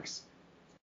fucks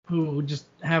who just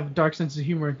have dark sense of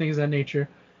humor and things of that nature.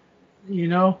 You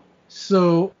know?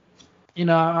 So,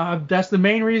 that's the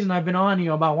main reason I've been on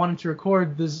you about wanting to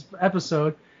record this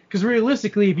episode. Because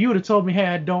realistically, if you would have told me, hey,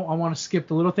 I want to skip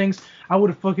the little things, I would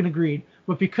have fucking agreed.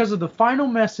 But because of the final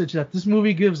message that this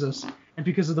movie gives us, and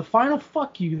because of the final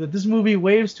fuck you that this movie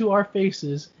waves to our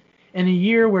faces, in a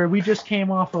year where we just came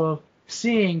off of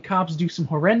seeing cops do some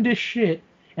horrendous shit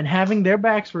and having their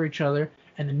backs for each other,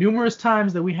 And the numerous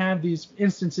times that we have these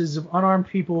instances of unarmed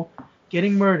people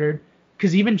getting murdered,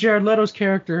 because even Jared Leto's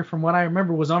character, from what I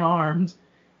remember, was unarmed.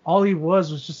 All he was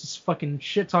just this fucking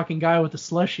shit-talking guy with a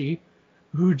slushie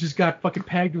who just got fucking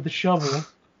pegged with a shovel,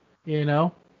 you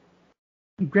know?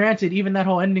 Granted, even that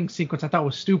whole ending sequence I thought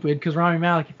was stupid, because Rami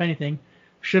Malek, if anything,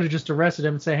 should have just arrested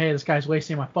him and said, hey, this guy's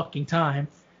wasting my fucking time.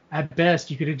 At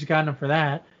best, you could have just gotten him for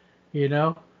that, you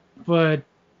know? But,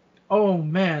 oh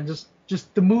man, just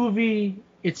the movie,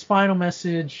 its final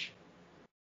message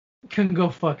can go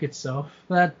fuck itself.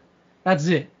 That's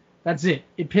it. That's it.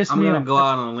 It pissed me off. I'm gonna go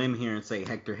out on a limb here and say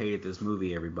Hector hated this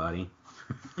movie, everybody.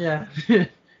 Yeah.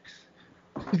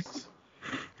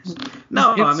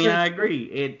 No, I mean I agree.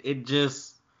 It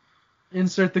just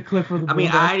insert the clip of the. I mean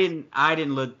I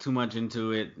didn't look too much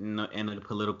into it in a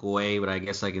political way, but I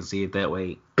guess I can see it that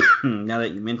way now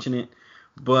that you mention it.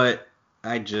 But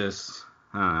I don't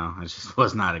know. It just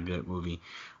was not a good movie.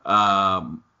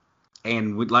 And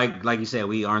like you said,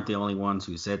 we aren't the only ones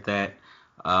who said that.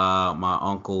 My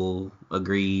uncle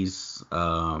agrees.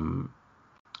 I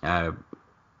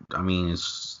mean, it's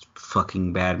just a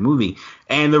fucking bad movie.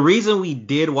 And the reason we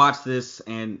did watch this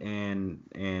and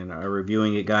are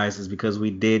reviewing it, guys, is because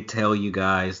we did tell you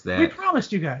guys that we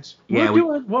promised you guys. Yeah, we're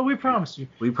doing what we promised you.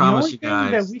 We promised you guys. The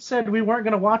only thing that we said we weren't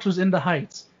gonna watch was In the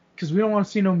Heights, because we don't want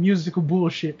to see no musical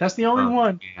bullshit. That's the only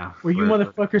one where you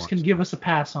motherfuckers can give us a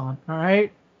pass on. All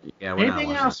right. Yeah.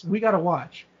 Anything else, we gotta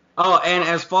watch. Oh, and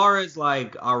as far as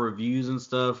like our reviews and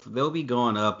stuff, they'll be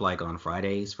going up like on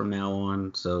Fridays from now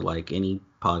on. So like any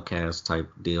podcast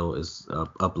type deal is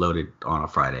uploaded on a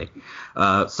Friday.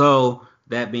 So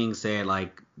that being said,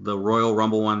 like the Royal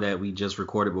Rumble one that we just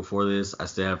recorded before this, I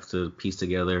still have to piece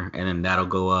together, and then that'll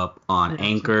go up on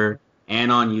Anchor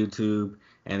and on YouTube,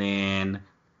 and then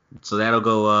so that'll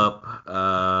go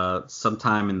up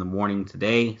sometime in the morning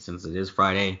today since it is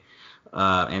Friday.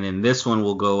 And then this one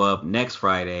will go up next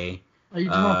Friday. Are you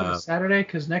talking about Saturday?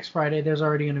 Because next Friday there's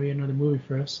already going to be another movie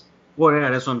for us. Well, yeah,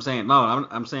 that's what I'm saying. No,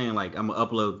 I'm saying like I'm gonna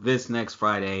upload this next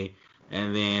Friday,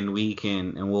 and then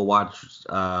we'll watch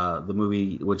the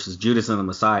movie, which is Judas and the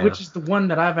Messiah. Which is the one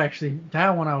that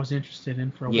that one I was interested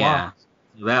in for a while. Yeah,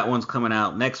 that one's coming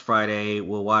out next Friday.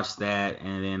 We'll watch that,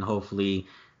 and then hopefully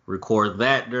record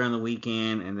that during the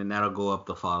weekend, and then that'll go up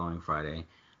the following Friday.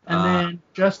 And then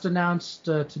just announced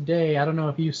today, I don't know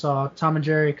if you saw, Tom and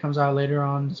Jerry comes out later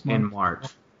on this month. In March.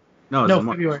 No,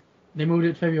 February. They moved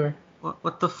it to February.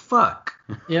 What the fuck?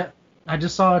 Yeah, I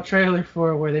just saw a trailer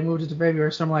for where they moved it to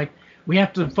February, so I'm like, we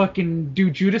have to fucking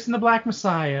do Judas and the Black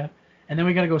Messiah, and then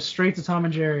we gotta go straight to Tom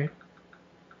and Jerry.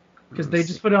 Because they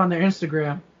just put it on their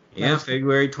Instagram. Yeah,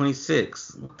 February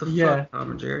 26th. What the fuck,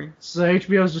 Tom and Jerry? So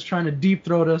HBO's just trying to deep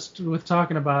throat us with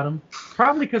talking about them.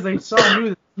 Probably because they knew that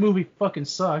this movie fucking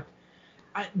sucked.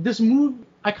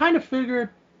 I kind of figured,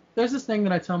 there's this thing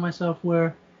that I tell myself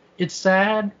where it's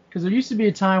sad, because there used to be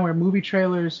a time where movie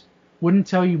trailers wouldn't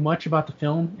tell you much about the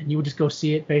film, and you would just go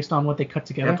see it based on what they cut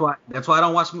together. That's why I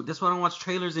don't watch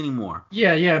trailers anymore.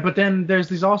 Yeah, but then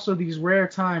there's also these rare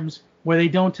times where they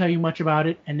don't tell you much about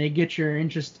it, and they get your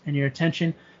interest and your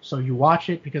attention, so you watch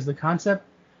it because of the concept.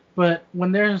 But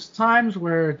when there's times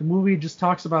where the movie just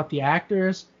talks about the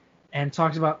actors and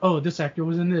talks about, oh, this actor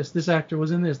was in this actor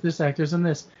was in this actor's in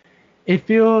this, it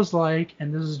feels like,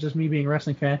 and this is just me being a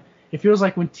wrestling fan, it feels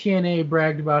like when TNA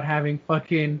bragged about having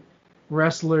fucking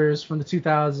wrestlers from the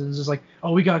 2000s, it's like,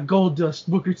 oh, we got Goldust,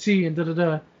 Booker T, and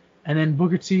da-da-da. And then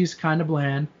Booker T's kind of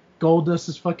bland. Goldust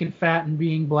is fucking fat and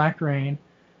being Black Rain.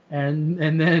 And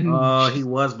then... Oh, he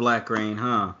was Black Rain,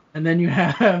 huh? And then you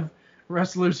have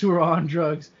wrestlers who are on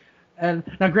drugs. And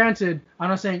now, granted, I'm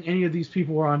not saying any of these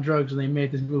people were on drugs when they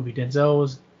made this movie. Denzel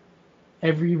was...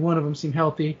 Every one of them seemed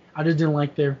healthy. I just didn't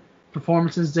like their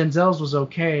performances. Denzel's was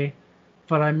okay.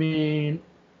 But, I mean,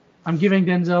 I'm giving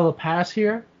Denzel a pass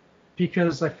here,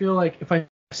 because I feel like if I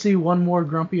see one more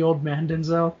grumpy old man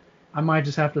Denzel, I might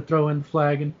just have to throw in the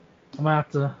flag, and I'm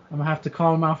gonna have to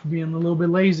call him out for being a little bit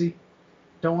lazy.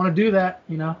 Don't want to do that,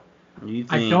 you know.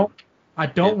 I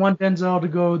don't want Denzel to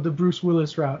go the Bruce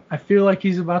Willis route. I feel like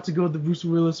he's about to go the Bruce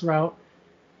Willis route,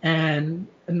 and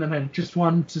then I just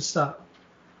want him to stop.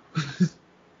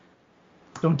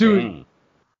 Don't do it.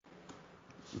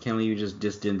 You can't believe you just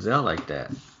diss Denzel like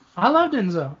that. I love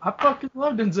Denzel. I fucking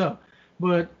love Denzel.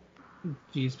 But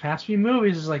these past few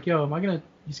movies is like, yo,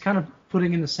 he's kind of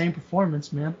putting in the same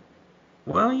performance, man.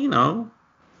 Well, you know,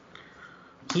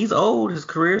 he's old. His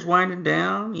career's winding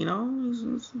down, you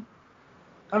know.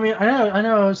 I mean, I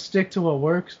know stick to what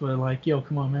works, but like, yo,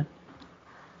 come on, man.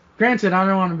 Granted, I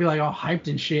don't want to be like all hyped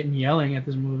and shit and yelling at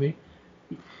this movie.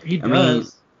 He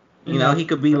does. I mean, you know, he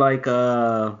could be like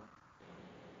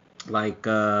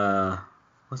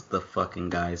What's the fucking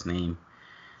guy's name?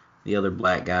 The other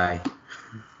black guy.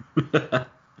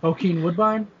 Joaquin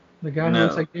Woodbine, the guy who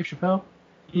looks No, like Dave Chappelle.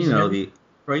 you He's in know every.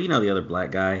 the other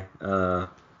black guy. The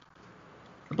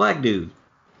black dude.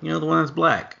 You know the one that's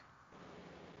black.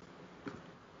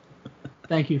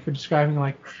 Thank you for describing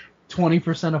like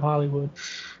 20% of Hollywood.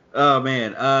 Oh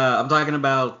man, I'm talking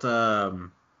about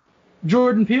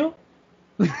Jordan Peele.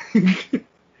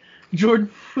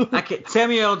 Jordan. I can't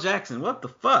Samuel L. Jackson. What the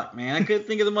fuck, man? I couldn't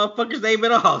think of the motherfucker's name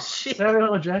at all. Shit.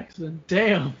 Samuel L. Jackson.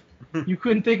 Damn. You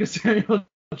couldn't think of Samuel L.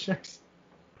 Jackson.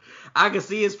 I could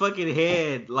see his fucking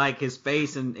head, like his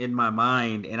face in my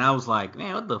mind, and I was like,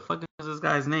 man, what the fuck is this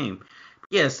guy's name?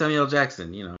 Yeah, Samuel L.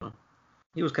 Jackson. You know,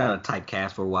 he was kind of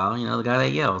typecast for a while. You know, the guy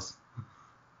that yells.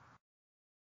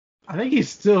 I think he's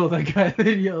still that guy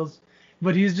that yells,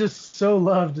 but he's just so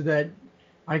loved that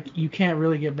you can't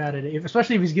really get mad at it,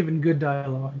 especially if he's given good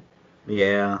dialogue.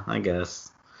 Yeah, I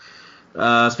guess.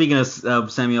 Speaking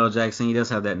of Samuel L. Jackson, he does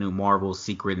have that new Marvel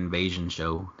Secret Invasion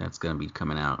show that's gonna be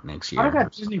coming out next year. I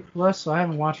got Disney Plus, so I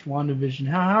haven't watched WandaVision.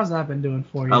 How's that been doing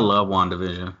for you? I love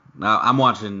WandaVision. I'm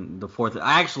watching the fourth.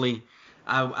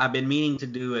 I've been meaning to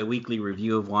do a weekly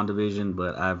review of WandaVision,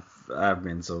 but I've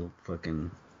been so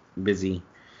fucking busy.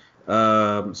 So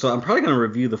I'm probably gonna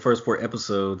review the first 4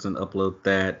 episodes and upload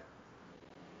that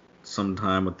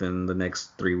sometime within the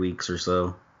next 3 weeks or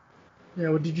so. Yeah,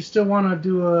 well, did you still want to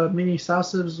do a mini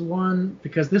Salsivs one?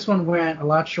 Because this one went a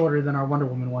lot shorter than our Wonder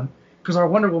Woman one. Because our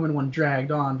Wonder Woman one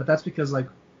dragged on, but that's because, like,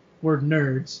 we're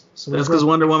nerds. So that's because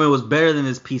Wonder Woman was better than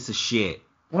this piece of shit.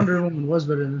 Wonder Woman was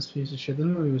better than this piece of shit. This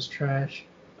movie was trash.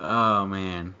 Oh,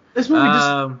 man. This movie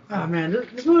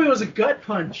this movie was a gut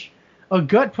punch. A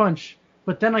gut punch.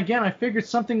 But then again, I figured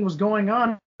something was going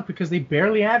on because they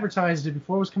barely advertised it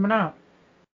before it was coming out.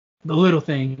 The Little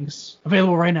Things.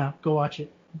 Available right now. Go watch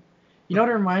it. You know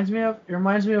what it reminds me of? It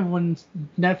reminds me of when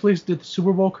Netflix did the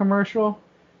Super Bowl commercial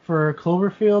for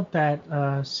Cloverfield,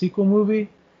 that sequel movie.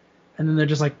 And then they're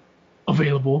just like,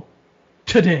 available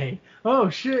today. Oh,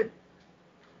 shit.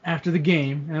 After the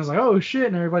game. And I was like, oh, shit.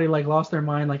 And everybody like lost their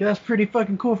mind. Like, that's pretty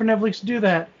fucking cool for Netflix to do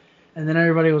that. And then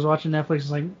everybody was watching Netflix and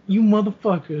was like, you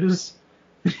motherfuckers.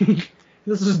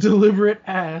 This is deliberate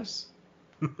ass.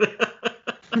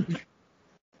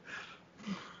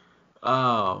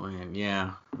 Oh man,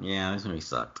 yeah, this movie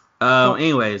sucked.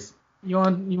 Anyways, you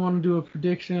want to do a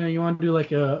prediction, or you want to do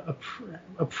like a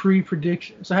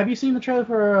pre-prediction? So have you seen the trailer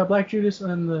for Black Judas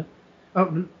and the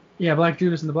Black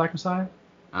Judas and the Black Messiah?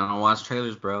 I don't watch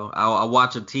trailers, bro. I'll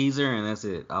watch a teaser and that's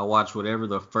it. I'll watch whatever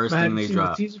the first thing they drop.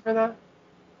 Have you seen the teaser for that?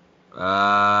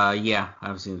 Yeah,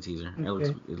 I've seen the teaser.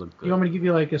 Okay. It looked good. You want me to give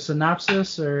you like a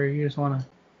synopsis, or you just want to?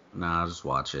 Nah, I'll just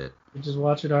watch it. You just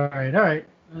watch it. All right.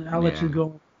 I'll let you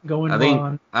go in. I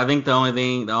think the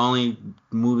only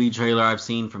movie trailer I've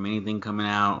seen from anything coming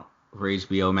out for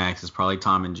HBO Max is probably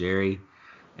Tom and Jerry,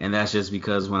 and that's just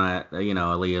because when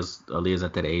Aaliyah's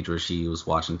at that age where she was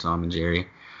watching Tom and Jerry,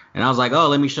 and I was like, oh,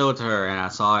 let me show it to her, and I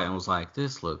saw it and was like,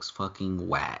 this looks fucking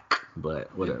whack, but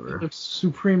whatever. It looks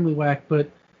supremely whack, but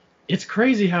it's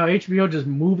crazy how HBO just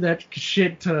moved that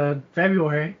shit to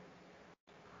February.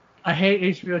 I hate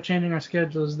HBO changing our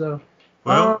schedules though.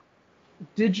 Well.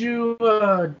 Did you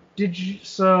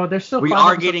so there's still we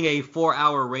are getting a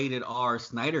 4-hour rated R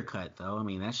Snyder cut though. I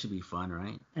mean that should be fun,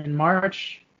 right? In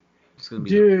March. It's gonna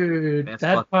be the best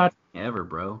podcast ever,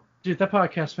 bro. Dude, that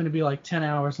podcast's gonna be like 10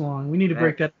 hours long. We need to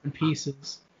break that in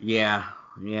pieces. Yeah,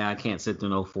 I can't sit through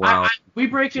no 4 hours. We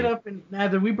break it up in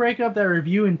either we break up that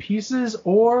review in pieces,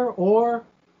 or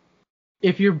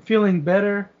if you're feeling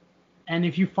better and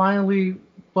if you finally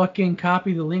fucking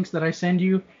copy the links that I send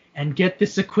you and get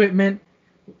this equipment,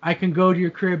 I can go to your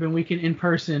crib and we can in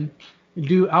person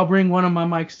I'll bring one of my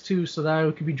mics too, so that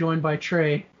I could be joined by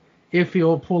Trey if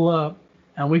he'll pull up,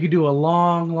 and we could do a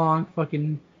long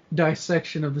fucking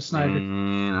dissection of the Snyder. I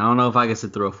don't know if I can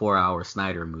sit through a 4-hour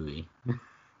Snyder movie.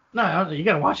 No, you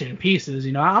gotta watch it in pieces.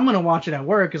 I'm gonna watch it at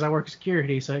work because I work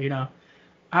security, so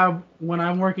when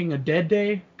I'm working a dead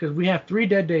day, because we have 3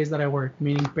 dead days that I work,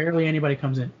 meaning barely anybody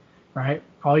comes in, right?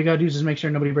 All you gotta do is just make sure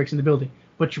nobody breaks in the building.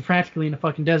 But you're practically in a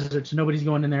fucking desert, so nobody's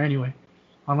going in there anyway.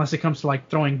 Unless it comes to, like,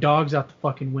 throwing dogs out the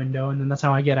fucking window, and then that's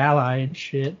how I get ally and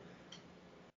shit.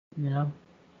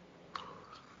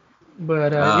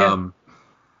 But,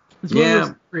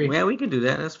 yeah, we can do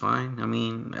that. That's fine. I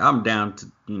mean, I'm down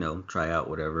to, try out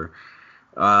whatever.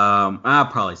 I'll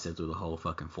probably sit through the whole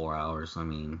fucking 4 hours. I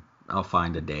mean, I'll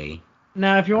find a day.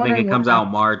 Now, if you're wondering, I think it comes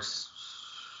out March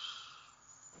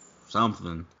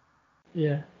something.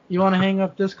 Yeah. You want to hang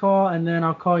up this call, and then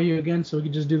I'll call you again so we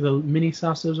can just do the mini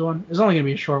Salsivs one? It's only going to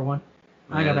be a short one.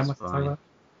 I got that much to talk about.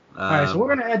 All right, so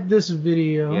we're gonna end this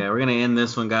video. Yeah, we're gonna end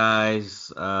this one,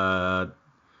 guys.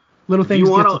 Little things.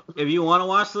 If you wanna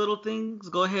watch Little Things,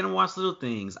 go ahead and watch Little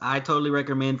Things. I totally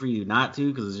recommend for you not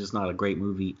to, because it's just not a great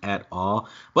movie at all.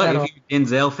 But if you're an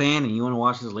Denzel fan and you want to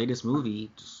watch his latest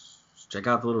movie, just check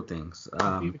out Little Things.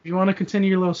 If you want to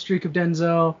continue your little streak of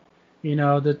Denzel,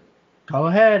 go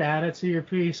ahead, add it to your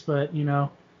piece. But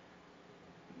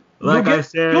like I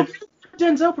said,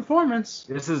 Denzel performance.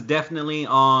 This is definitely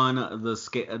on the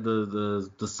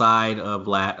side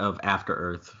of After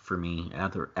Earth for me.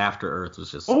 After Earth was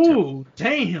just. Oh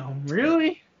damn!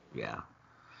 Really? Yeah.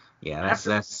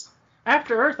 That's.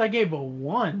 After Earth, I gave a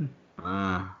 1.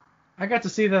 I got to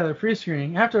see that at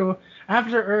pre-screening. After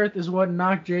Earth is what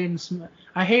knocked Jaden Smith.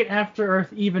 I hate After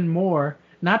Earth even more,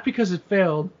 not because it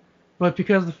failed, but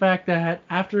because of the fact that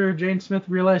after Jaden Smith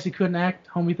realized he couldn't act,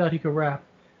 homie thought he could rap.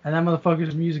 And that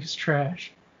motherfucker's music is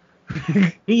trash.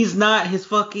 He's not his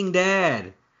fucking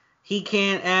dad. He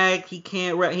can't act. He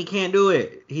can't rap. He can't do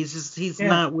it. He's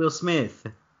not Will Smith.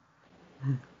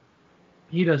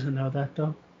 He doesn't know that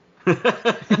though.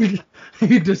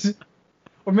 He doesn't.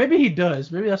 Or maybe he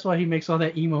does. Maybe that's why he makes all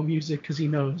that emo music, because he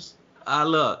knows.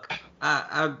 Look.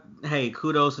 Hey,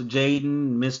 kudos to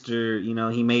Jaden, Mr.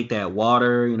 He made that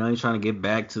water. He's trying to get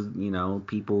back to,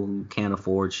 people who can't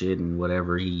afford shit and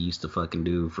whatever he used to fucking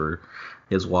do for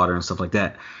his water and stuff like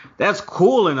that. That's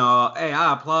cool and all. Hey,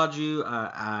 I applaud you.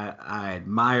 I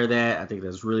admire that. I think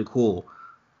that's really cool.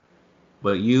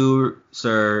 But you,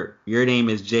 sir, your name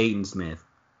is Jaden Smith,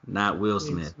 not Will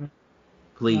Smith.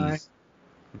 Please.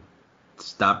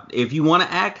 Stop. If you want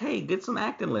to act, hey, get some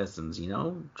acting lessons.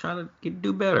 Try to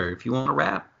do better. If you want to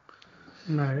rap,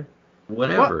 right.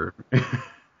 Whatever.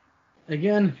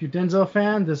 Again, if you're a Denzel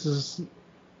fan, this is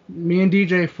me and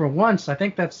DJ for once. I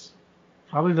think that's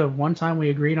probably the one time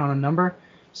we agreed on a number.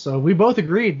 So we both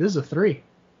agreed. This is a 3.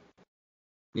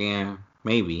 Yeah,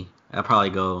 maybe. I'll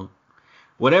probably go.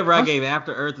 Whatever I gave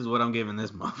After Earth is what I'm giving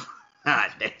this month.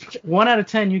 1 out of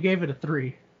 10, you gave it a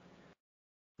 3.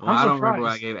 Well, I don't remember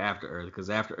what I gave After Earth, because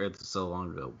After Earth is so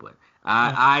long ago. But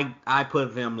I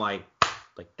put them like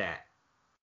that.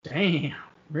 Damn,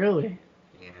 really?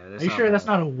 Yeah. Are you sure that's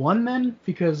not a 1 then?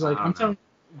 Because I'm telling,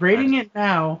 grading it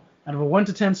now out of a 1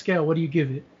 to 10 scale, what do you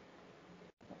give it?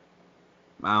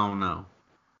 I don't know.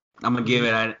 I'm gonna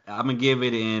give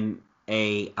it in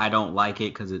a I don't like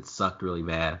it because it sucked really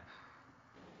bad.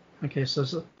 Okay,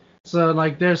 so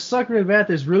like there's suck really bad,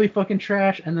 there's really fucking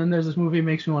trash, and then there's this movie that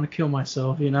makes me want to kill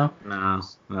myself, No,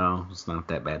 it's not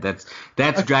that bad.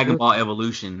 That's Dragon Ball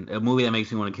Evolution. A movie that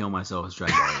makes me want to kill myself is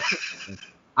Dragon Ball Evolution.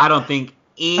 I don't think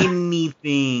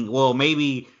anything. Well,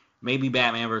 maybe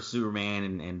Batman vs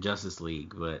Superman and Justice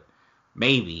League, but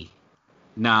maybe.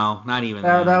 No, not even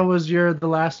that. That was The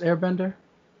Last Airbender?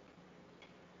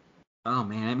 Oh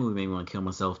man, that movie made me want to kill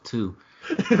myself too.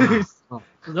 Those are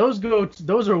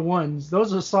 1s.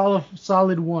 Those are solid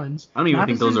 1s. I don't even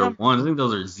think those are 1s. I think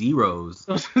those are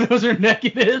 0s. Those are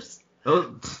negatives.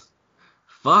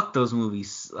 Fuck those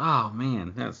movies. Oh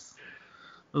man, those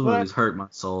movies hurt my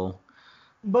soul.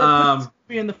 But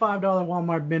be in the $5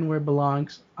 Walmart bin where it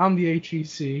belongs. I'm the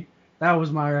HEC. That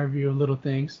was my review of Little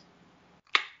Things.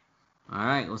 All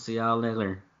right, we'll see y'all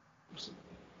later.